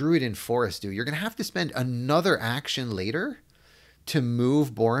Druid Forest do? You're going to have to spend another action later to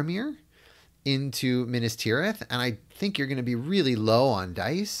move Boromir into Minas Tirith, and I think you're going to be really low on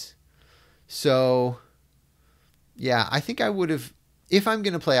dice. So, yeah, I think I would have... If I'm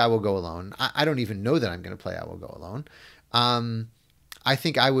going to play I Will Go Alone, I don't even know that I'm going to play I Will Go Alone. I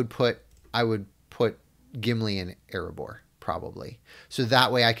think I would put Gimli in Erebor, probably. So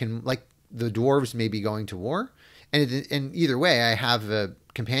that way I can, like, the dwarves may be going to war. And either way, I have a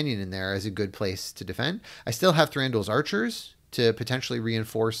companion in there as a good place to defend. I still have Thranduil's archers to potentially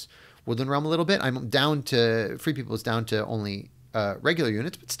reinforce Woodland Realm a little bit. I'm down to Free People is down to only regular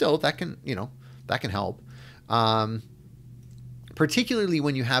units, but still that can that can help. Particularly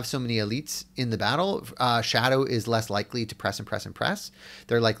when you have so many elites in the battle, Shadow is less likely to press and press and press.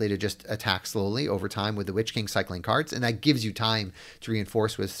 They're likely to just attack slowly over time with the Witch King cycling cards, and that gives you time to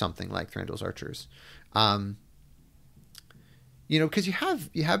reinforce with something like Thranduil's Archers. Because you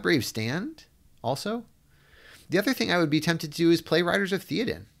have Brave Stand also. The other thing I would be tempted to do is play Riders of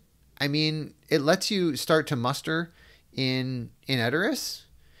Theoden. I mean, it lets you start to muster in Edoras.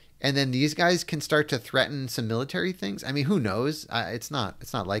 And then these guys can start to threaten some military things. I mean, who knows? It's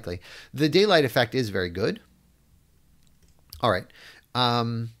not likely. The daylight effect is very good. All right.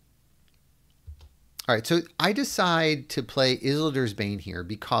 All right. So I decide to play Isildur's Bane here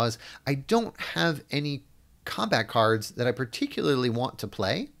because I don't have any combat cards that I particularly want to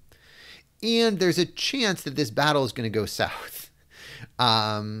play. And there's a chance that this battle is going to go south.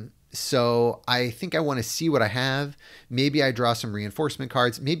 So I think I want to see what I have. Maybe I draw some reinforcement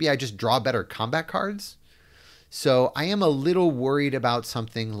cards. Maybe I just draw better combat cards. So I am a little worried about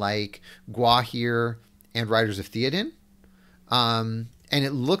something like Gwahir and Riders of Theoden. And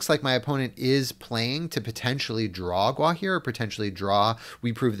it looks like my opponent is playing to potentially draw Gwahir or potentially draw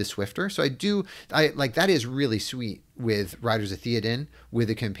We Prove the Swifter. So I like that is really sweet with Riders of Theoden with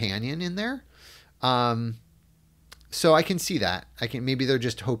a companion in there. So I can see that. Maybe they're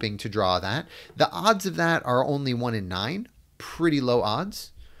just hoping to draw that. The odds of that are only 1 in 9, pretty low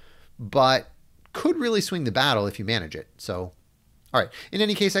odds, but could really swing the battle if you manage it. So, all right. In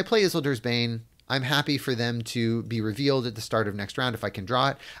any case, I play Isildur's Bane. I'm happy for them to be revealed at the start of next round if I can draw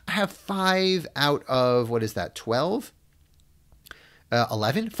it. I have 5 out of, 12?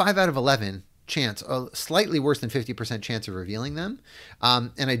 11? 5 out of 11 chance, a slightly worse than 50% chance of revealing them.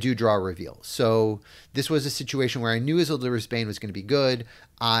 And I do draw a reveal. So this was a situation where I knew Isildur's Bane was going to be good.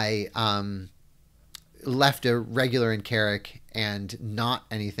 I left a regular in Carrick and not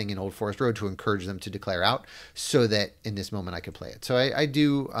anything in Old Forest Road to encourage them to declare out so that in this moment I could play it. So I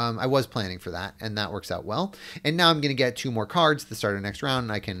was planning for that, and that works out well. And now I'm going to get 2 more cards at the start of next round,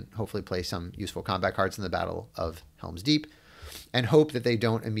 and I can hopefully play some useful combat cards in the Battle of Helm's Deep and hope that they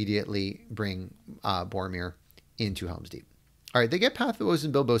don't immediately bring Boromir into Helm's Deep. All right, they get Path of the Woes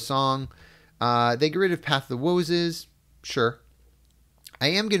and Bilbo's Song. They get rid of Path of the Woses. Sure. I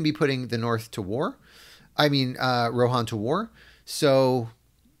am going to be putting the North to war. Rohan to war. So,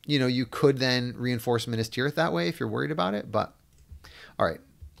 you could then reinforce Minas Tirith that way if you're worried about it. But, all right.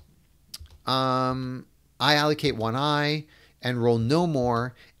 I allocate 1 eye and roll no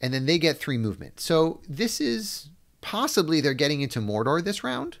more, and then they get 3 movement. So this is possibly they're getting into Mordor this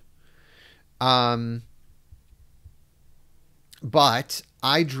round. But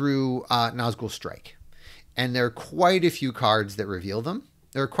I drew Nazgul Strike, and there are quite a few cards that reveal them.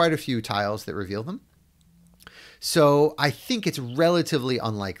 There are quite a few tiles that reveal them. So I think it's relatively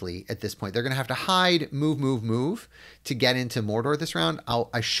unlikely at this point. They're going to have to hide, move to get into Mordor this round.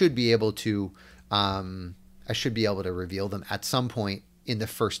 I should be able to reveal them at some point in the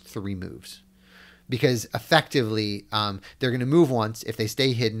first 3 moves. Because effectively, they're going to move once. If they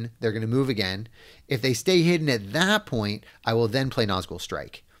stay hidden, they're going to move again. If they stay hidden at that point, I will then play Nazgul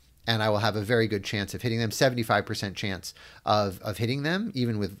Strike. And I will have a very good chance of hitting them, 75% chance of hitting them,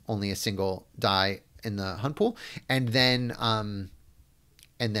 even with only a single die in the hunt pool, and then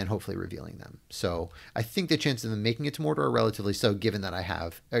hopefully revealing them. So I think the chances of them making it to Mordor are relatively low, given that I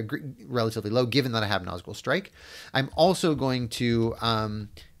have Nazgul Strike. I'm also going to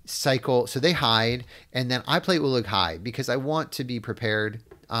cycle, so they hide, and then I play Ulig High because I want to be prepared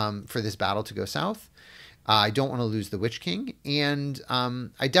for this battle to go south. I don't want to lose the Witch King, and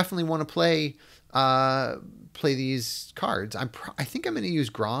I definitely want to play these cards. I think I'm going to use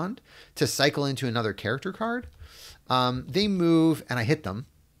Grond to cycle into another character card. They move, and I hit them.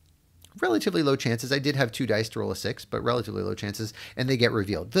 Relatively low chances. I did have 2 dice to roll a 6, but relatively low chances, and they get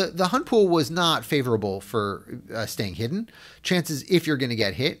revealed. The hunt pool was not favorable for staying hidden. Chances, if you're going to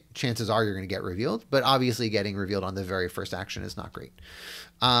get hit, chances are you're going to get revealed, but obviously getting revealed on the very first action is not great.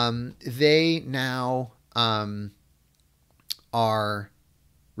 They now are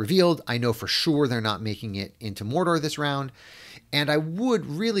revealed. I know for sure they're not making it into Mordor this round, and I would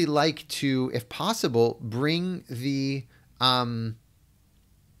really like to, if possible, bring the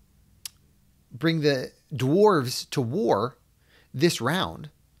dwarves to war this round,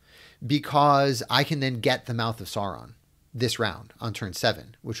 because I can then get the Mouth of Sauron this round on turn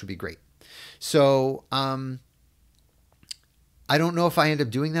 7, which would be great. So I don't know if I end up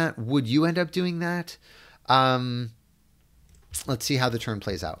doing that. Would you end up doing that? Let's see how the turn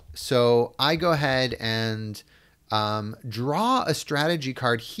plays out. So I go ahead and draw a strategy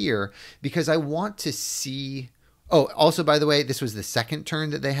card here because I want to see. Oh, also, by the way, this was the second turn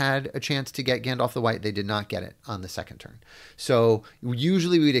that they had a chance to get Gandalf the White. They did not get it on the second turn. So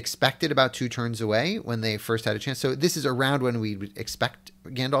usually we'd expect it about 2 turns away when they first had a chance. So this is around when we would expect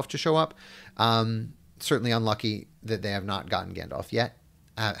Gandalf to show up. Certainly unlucky that they have not gotten Gandalf yet,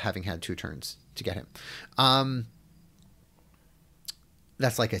 having had 2 turns to get him.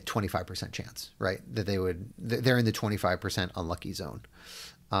 That's like a 25% chance, right? That they're in the 25% unlucky zone.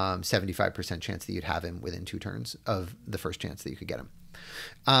 75% chance that you'd have him within 2 turns of the first chance that you could get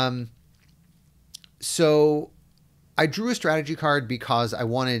him. So I drew a strategy card because I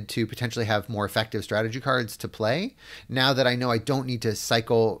wanted to potentially have more effective strategy cards to play. Now that I know I don't need to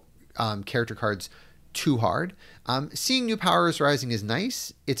cycle character cards too hard. Seeing New Powers Rising is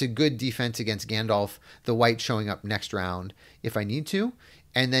nice. It's a good defense against Gandalf the White showing up next round if I need to.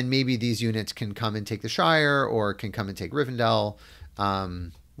 And then maybe these units can come and take the Shire or can come and take Rivendell.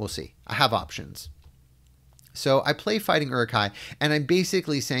 We'll see. I have options. So I play Fighting Uruk-hai, and I'm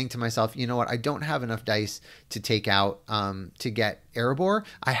basically saying to myself, you know what? I don't have enough dice to take out, to get Erebor.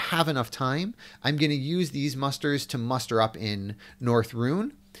 I have enough time. I'm going to use these musters to muster up in North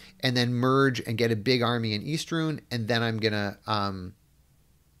Rune, and then merge and get a big army in East Rune, and then I'm going to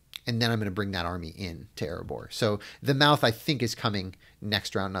bring that army in to Erebor. So the Mouth, I think, is coming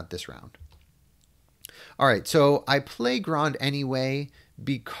next round, not this round. All right, so I play Grond anyway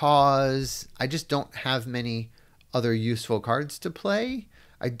because I just don't have many other useful cards to play.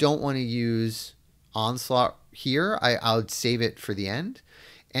 I don't want to use Onslaught here. I'll save it for the end.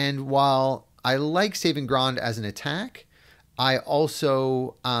 And while I like saving Grond as an attack, I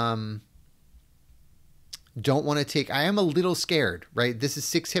also don't want to take... I am a little scared, right? This is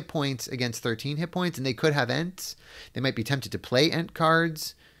 6 hit points against 13 hit points, and they could have Ents. They might be tempted to play Ent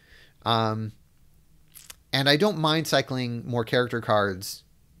cards. And I don't mind cycling more character cards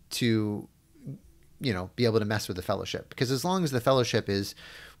to, you know, be able to mess with the Fellowship. Because as long as the Fellowship is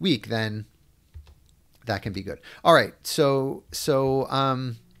weak, then that can be good. All right, so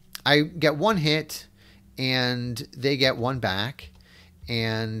I get 1 hit, and they get 1 back.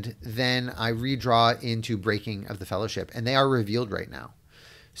 And then I redraw into Breaking of the Fellowship. And they are revealed right now.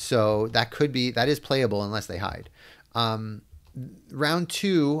 So that is playable unless they hide. Round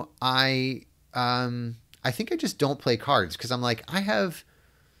 2, I think I just don't play cards because I'm like, I have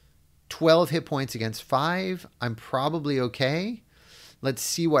 12 hit points against 5. I'm probably okay. Let's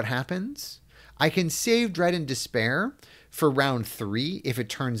see what happens. I can save Dread and Despair for round 3 if it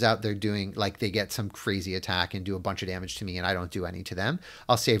turns out they're doing, like, they get some crazy attack and do a bunch of damage to me and I don't do any to them.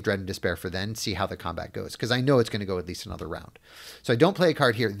 I'll save Dread and Despair for then, see how the combat goes, because I know it's going to go at least another round. So I don't play a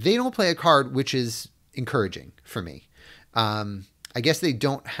card here. They don't play a card, which is encouraging for me. I guess they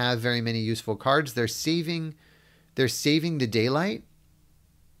don't have very many useful cards. They're saving the Daylight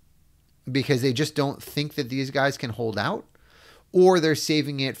because they just don't think that these guys can hold out. Or they're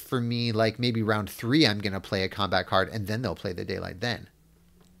saving it for me, like maybe round 3 I'm going to play a combat card and then they'll play the Daylight then.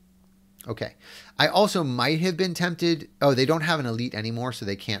 Okay. I also might have been tempted. Oh, they don't have an elite anymore, so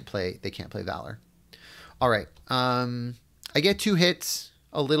they can't play Valor. All right. I get 2 hits,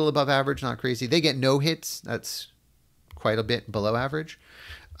 a little above average, not crazy. They get no hits. That's quite a bit below average.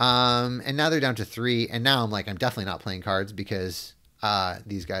 And now they're down to 3. And now I'm like, I'm definitely not playing cards because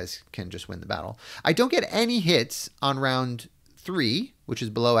these guys can just win the battle. I don't get any hits on round 3, which is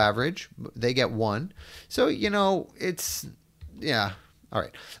below average. They get 1. So, you know, it's, yeah. All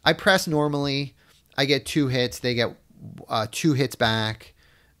right. I press normally. I get 2 hits. They get 2 hits back.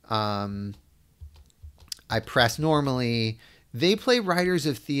 I press normally. They play Riders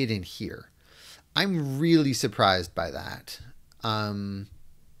of Theoden here. I'm really surprised by that. I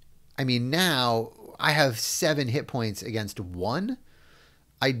mean, now I have 7 hit points against 1.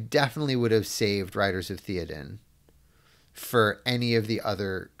 I definitely would have saved Riders of Theoden for any of the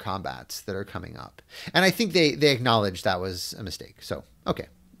other combats that are coming up. And I think they acknowledged that was a mistake. So, okay.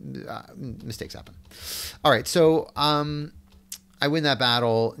 Mistakes happen. All right. So, I win that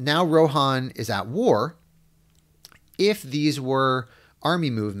battle. Now Rohan is at war. If these were army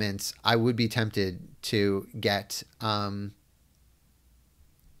movements, I would be tempted to get the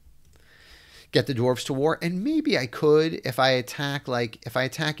dwarves to war. And maybe I could if I attack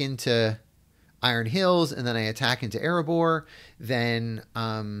into Iron Hills and then I attack into Erebor, then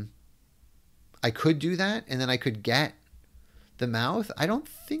I could do that and then I could get the Mouth. I don't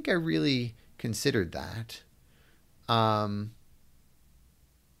think I really considered that.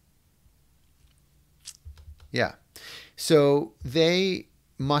 Yeah. So they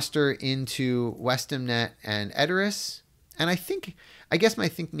muster into Westamnet and Edoras. And I guess my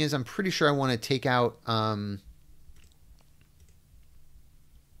thinking is I'm pretty sure I want to take out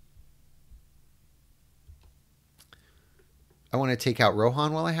I want to take out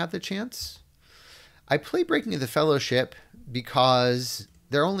Rohan while I have the chance. I play Breaking of the Fellowship because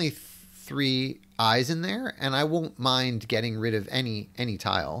there are only 3 eyes in there, and I won't mind getting rid of any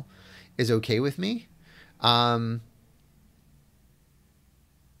tile. Is okay with me. I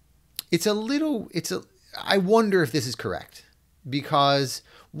wonder if this is correct, because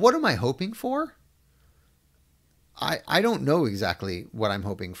what am I hoping for? I don't know exactly what I'm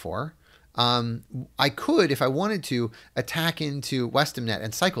hoping for. I could, if I wanted to, attack into Westamnet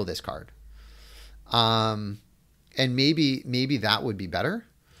and cycle this card. And maybe that would be better.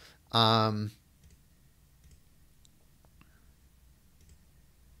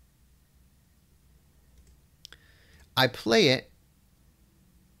 I play it,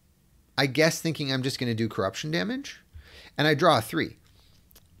 I guess, thinking I'm just going to do corruption damage, and I draw a 3,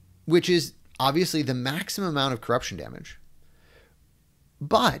 which is obviously the maximum amount of corruption damage.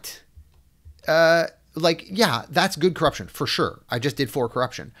 But, yeah, that's good corruption for sure. I just did 4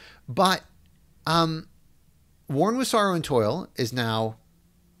 corruption, but Worn with Sorrow and Toil is now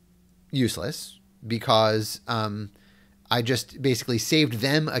useless because I just basically saved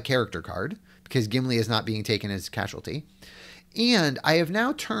them a character card because Gimli is not being taken as casualty. And I have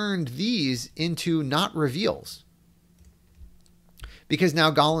now turned these into not reveals because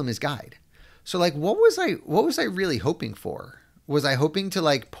now Gollum is guide. So like, what was I really hoping for? Was I hoping to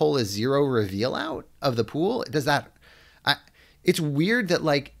like pull a 0 reveal out of the pool? It's weird that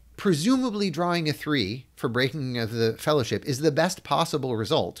like presumably drawing a 3 for Breaking of the Fellowship is the best possible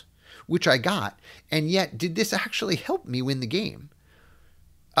result, which I got. And yet, did this actually help me win the game?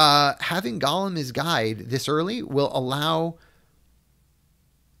 Having Gollum as guide this early will allow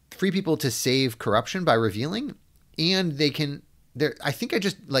 3 people to save corruption by revealing, and I think I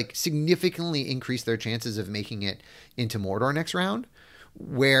just like significantly increased their chances of making it into Mordor next round,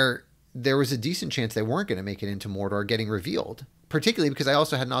 where there was a decent chance they weren't going to make it into Mordor getting revealed, particularly because I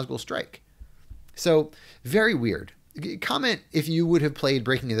also had Nazgul Strike. So very weird. Comment if you would have played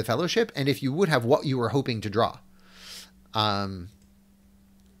Breaking of the Fellowship and if you would have what you were hoping to draw.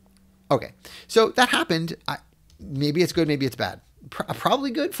 Okay, so that happened. Maybe it's good, maybe it's bad.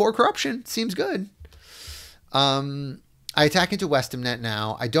 Probably good. 4 corruption seems good. I attack into Westamnet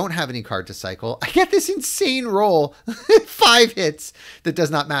now. I don't have any card to cycle. I get this insane roll, 5 hits that does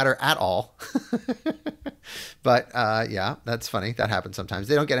not matter at all. But yeah, that's funny. That happens sometimes.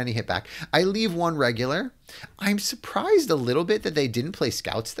 They don't get any hit back. I leave 1 regular. I'm surprised a little bit that they didn't play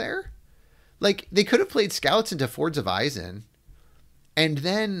scouts there. Like, they could have played scouts into Fords of Isen. And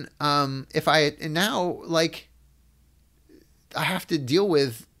then I have to deal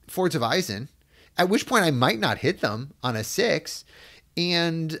with Fords of Isen, at which point I might not hit them on a 6,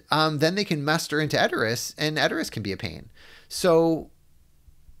 and then they can muster into Edoras, and Edoras can be a pain. So,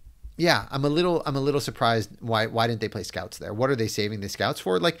 yeah, I'm a little surprised why didn't they play scouts there? What are they saving the scouts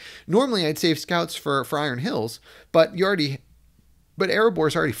for? Like, normally I'd save scouts for Iron Hills, but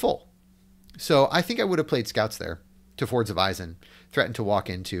Erebor's already full. So I think I would have played scouts there to Fords of Isen, threatened to walk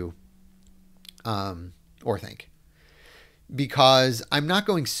into Orthanc. Because I'm not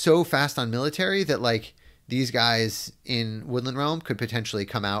going so fast on military that like these guys in Woodland Realm could potentially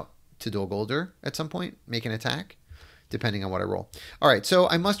come out to Dol Guldur at some point, make an attack, depending on what I roll. All right, so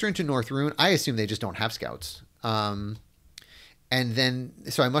I muster into North Rune. I assume they just don't have scouts. And then,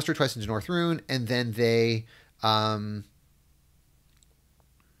 so I muster twice into North Rune, and then they hide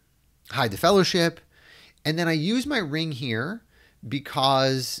the Fellowship. And then I use my ring here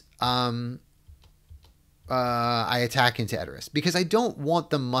because I attack into Edoras because I don't want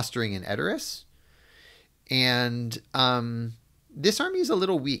them mustering in Edoras. And this army is a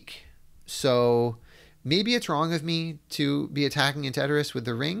little weak. So maybe it's wrong of me to be attacking into Edoras with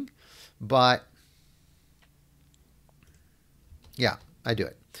the ring, but yeah, I do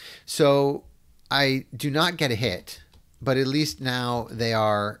it. So I do not get a hit, but at least now they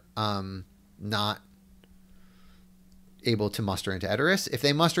are not able to muster into Edoras. If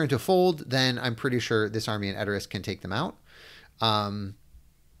they muster into Fold, then I'm pretty sure this army in Edoras can take them out.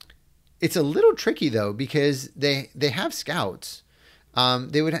 It's a little tricky though because they have scouts.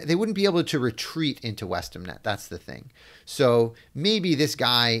 They wouldn't be able to retreat into Westamnet. That's the thing. So maybe this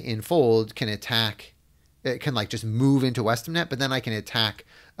guy in Fold can attack. It can like just move into Westamnet, but then I can attack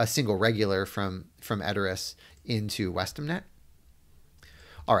a single regular from Edoras into Westamnet.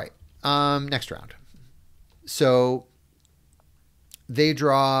 All right. Next round. So they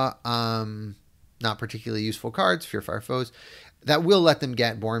draw not particularly useful cards, Fearfire Foes. That will let them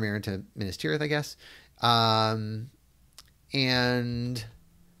get Boromir into Minas Tirith, I guess. And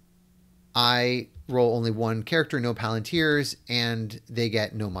I roll only 1 character, no Palantirs, and they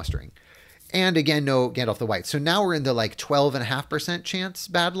get no mustering. And again, no Gandalf the White. So now we're in the like 12.5% chance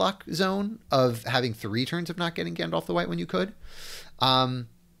bad luck zone of having 3 turns of not getting Gandalf the White when you could.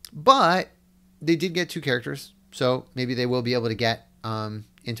 But they did get 2 characters, so maybe they will be able to get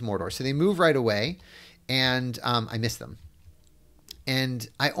into Mordor. So they move right away, and I miss them. And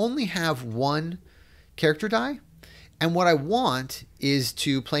I only have 1 character die, and what I want is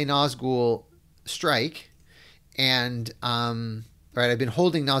to play Nazgul Strike, and right, I've been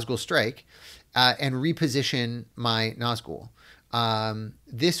holding Nazgul Strike and reposition my Nazgul.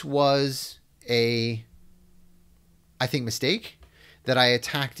 This was I think, mistake that I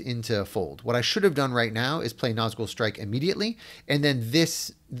attacked into Fold. What I should have done right now is play Nazgul Strike immediately, and then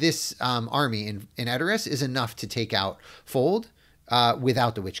this army in Edoras is enough to take out Fold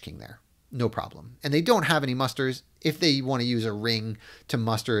without the Witch King there. No problem. And they don't have any musters. If they want to use a ring to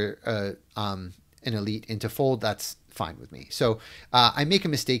muster an elite into Fold, that's fine with me. So I make a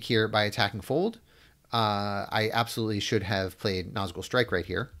mistake here by attacking Fold. I absolutely should have played Nazgul Strike right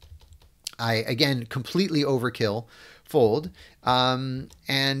here. I, again, completely overkill Fold. And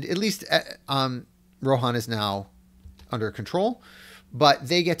at least Rohan is now under control. But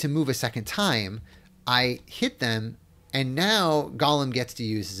they get to move a second time. I hit them, and now Gollum gets to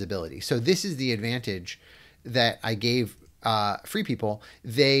use his ability. So this is the advantage that I gave Free People.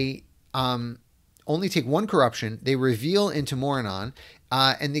 They only take 1 corruption. They reveal into Moranon,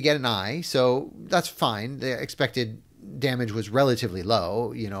 and they get an eye. So that's fine. The expected damage was relatively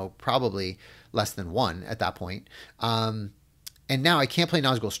low, probably less than 1 at that point. And now I can't play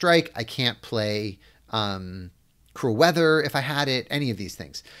Nazgul Strike. I can't play Cruel Weather if I had it, any of these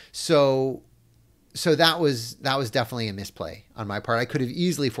things. So that was definitely a misplay on my part. I could have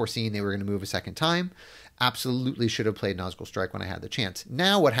easily foreseen they were going to move a second time. Absolutely should have played Nazgul Strike when I had the chance.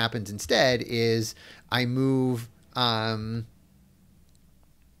 Now what happens instead is I move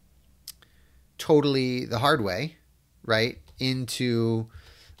totally the hard way, right, into...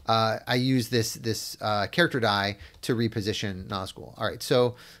 I use this character die to reposition Nazgul. All right,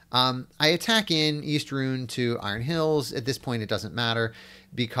 so I attack in East Rune to Iron Hills. At this point, it doesn't matter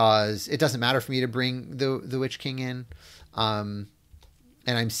because it doesn't matter for me to bring the Witch King in. And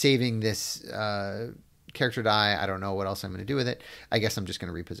I'm saving this character die. I don't know what else I'm going to do with it. I guess I'm just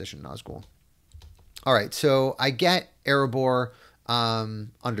going to reposition Nazgul. All right, so I get Erebor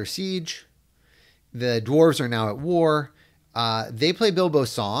under siege. The dwarves are now at war. They play Bilbo's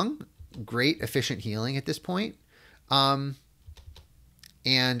Song. Great, efficient healing at this point. And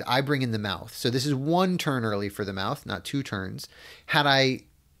I bring in the Mouth. So this is 1 turn early for the Mouth, not 2 turns. Had I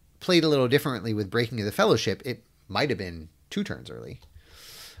played a little differently with Breaking of the Fellowship, it might have been 2 turns early.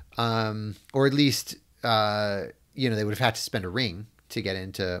 Or at least, they would have had to spend a ring to get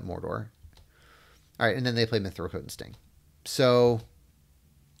into Mordor. All right, and then they play Mithril Coat and Sting. So...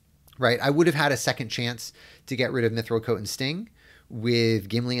 right, I would have had a second chance to get rid of Mithril Coat and Sting with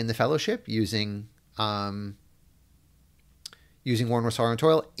Gimli and the Fellowship using War and Sorrow and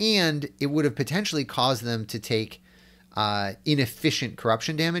Toil, and it would have potentially caused them to take inefficient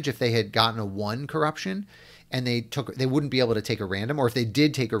corruption damage if they had gotten a 1 corruption, and they wouldn't be able to take a random, or if they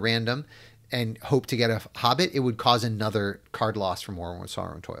did take a random and hope to get a Hobbit, it would cause another card loss from War and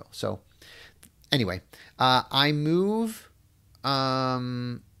Sorrow and Toil. So anyway, I move...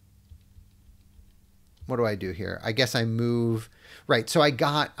 what do I do here? I guess I move... right, so I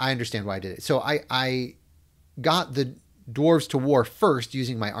understand why I did it. So I got the dwarves to war first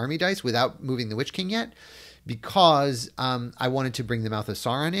using my army dice without moving the Witch King yet because I wanted to bring the Mouth of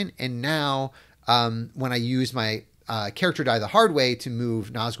Sauron in. And now when I use my character die the hard way to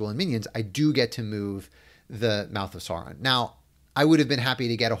move Nazgul and minions, I do get to move the Mouth of Sauron. Now, I would have been happy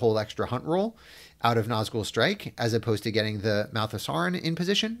to get a whole extra hunt roll out of Nazgul Strike as opposed to getting the Mouth of Sauron in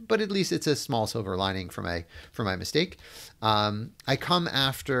position, but at least it's a small silver lining for my mistake. I come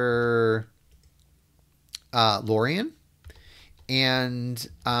after Lorien, and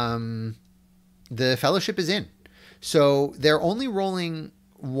the Fellowship is in. So they're only rolling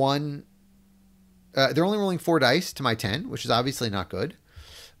 4 dice to my 10, which is obviously not good,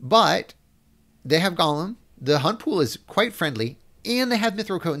 but they have Gollum. The hunt pool is quite friendly, and they have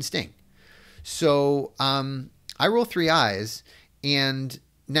Mithril Coat and Sting. So I roll 3 eyes, and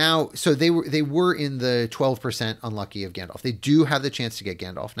now, so they were in the 12% unlucky of Gandalf. They do have the chance to get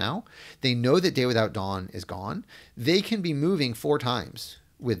Gandalf now. They know that Day Without Dawn is gone. They can be moving 4 times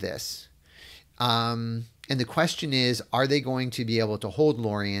with this. And the question is, are they going to be able to hold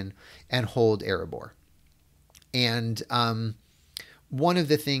Lorien and hold Erebor? And one of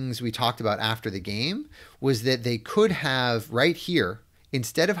the things we talked about after the game was that they could have, right here,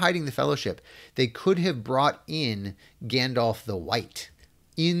 instead of hiding the Fellowship, they could have brought in Gandalf the White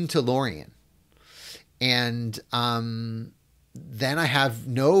into Lorien And then I have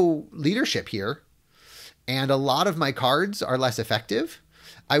no leadership here. And a lot of my cards are less effective.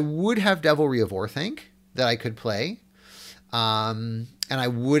 I would have Devilry of Orthanc that I could play. And I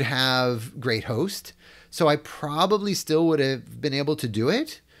would have Great Host. So I probably still would have been able to do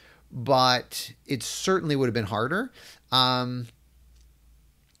it, but it certainly would have been harder.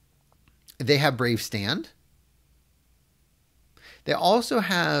 They have Brave Stand. They also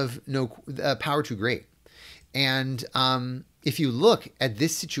have no Power Too Great. And if you look at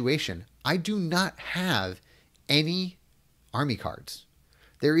this situation, I do not have any army cards.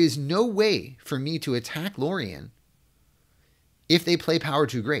 There is no way for me to attack Lorien if they play Power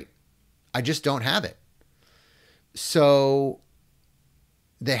Too Great. I just don't have it. So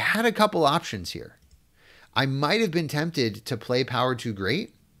they had a couple options here. I might have been tempted to play Power Too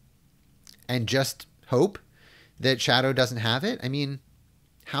Great and just hope that Shadow doesn't have it. I mean,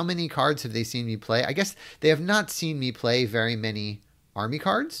 how many cards have they seen me play? I guess they have not seen me play very many army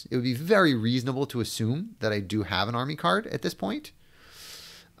cards. It would be very reasonable to assume that I do have an army card at this point.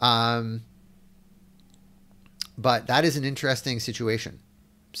 But that is an interesting situation.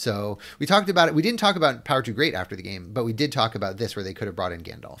 So we talked about it. We didn't talk about Power Too Great after the game, but we did talk about this where they could have brought in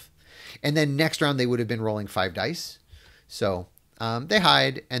Gandalf. And then next round, they would have been rolling 5 dice. So they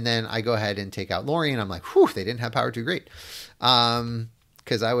hide, and then I go ahead and take out Lorien. I'm like, whew, they didn't have Power Too Great.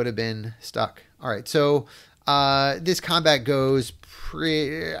 Because I would have been stuck. All right, so this combat goes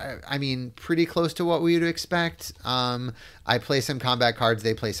pretty close to what we would expect. I play some combat cards,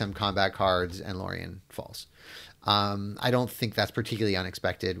 they play some combat cards, and Lorien falls. I don't think that's particularly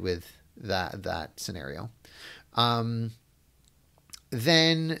unexpected with that scenario.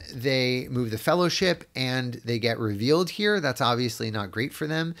 Then they move the Fellowship and they get revealed here. That's obviously not great for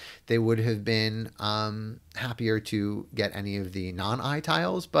them. They would have been happier to get any of the non-eye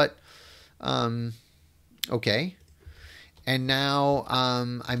tiles, but okay. And now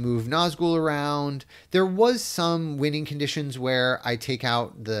I move Nazgul around. There was some winning conditions where I take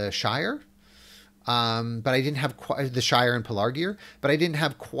out the Shire, but I didn't have the Shire and Pelargir, but I didn't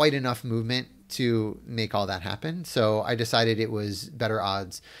have quite enough movement to make all that happen. So I decided it was better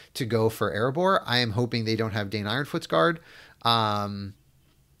odds to go for Erebor. I am hoping they don't have Dane Ironfoot's Guard.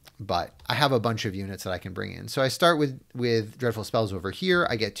 But I have a bunch of units that I can bring in. So I start with Dreadful Spells over here.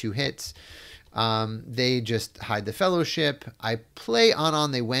 I get 2 hits. They just hide the Fellowship. I play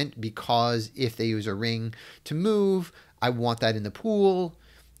On They Went because if they use a ring to move, I want that in the pool.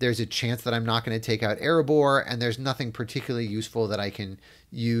 There's a chance that I'm not going to take out Erebor, and there's nothing particularly useful that I can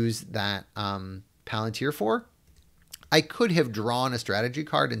use that Palantir for. I could have drawn a strategy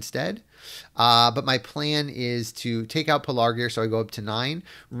card instead, but my plan is to take out Pelargir, so I go up to 9,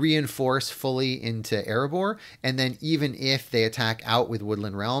 reinforce fully into Erebor, and then even if they attack out with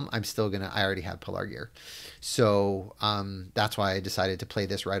Woodland Realm, I already have Pelargir. So that's why I decided to play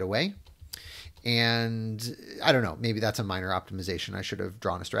this right away. And I don't know, maybe that's a minor optimization. I should have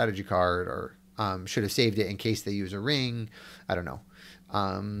drawn a strategy card or should have saved it in case they use a ring. I don't know.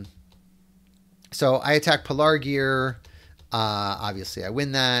 So I attack Pelargir. Obviously, I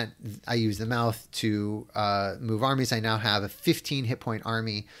win that. I use the mouth to move armies. I now have a 15 hit point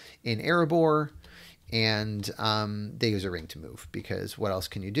army in Erebor. And they use a ring to move because what else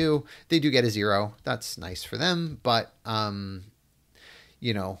can you do? They do get a 0. That's nice for them. But,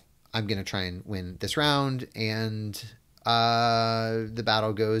 you know, I'm going to try and win this round, and the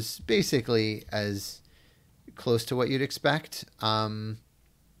battle goes basically as close to what you'd expect. I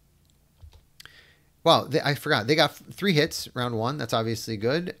forgot. They got 3 hits round 1. That's obviously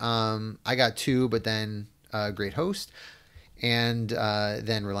good. I got 2, but then Great Host, and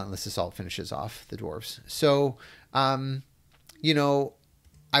then Relentless Assault finishes off the dwarves. So, you know,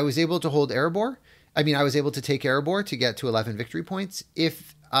 I was able to hold Erebor. I mean, I was able to take Erebor to get to 11 victory points.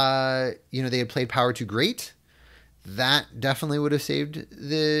 If you know, they had played Power Too Great, that definitely would have saved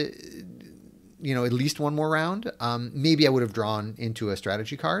the, you know, at least one more round. Maybe I would have drawn into a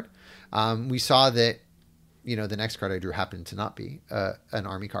strategy card. We saw that, you know, the next card I drew happened to not be an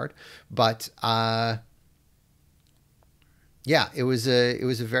army card, but yeah, it was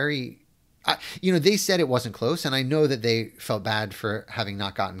a very, you know, they said it wasn't close, and I know that they felt bad for having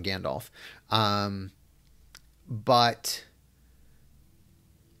not gotten Gandalf, but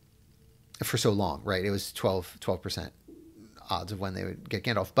for so long, right? It was 12% odds of when they would get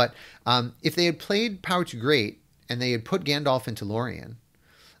Gandalf. But if they had played Power Too Great and they had put Gandalf into Lorien,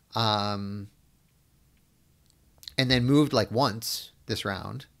 and then moved like once this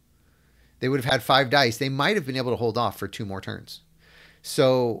round, they would have had 5 dice. They might have been able to hold off for 2 more turns.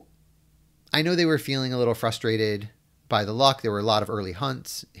 So I know they were feeling a little frustrated by the luck. There were a lot of early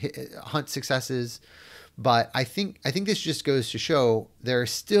hunt successes, but I think this just goes to show there are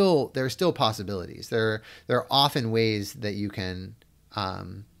still possibilities. There are often ways that you can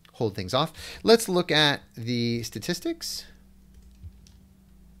hold things off. Let's look at the statistics.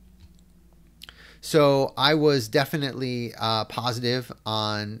 So I was definitely positive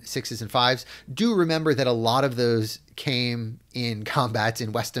on 6s and 5s. Do remember that a lot of those came in combats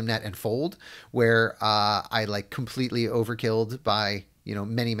in Westamnet and Fold, where I like completely overkilled by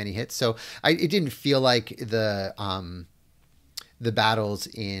many hits. So it didn't feel like the battles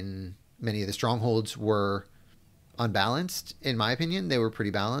in many of the strongholds were unbalanced. In my opinion, they were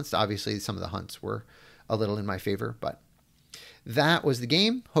pretty balanced. Obviously, some of the hunts were a little in my favor, but that was the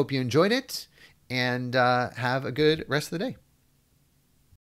game. Hope you enjoyed it. And have a good rest of the day.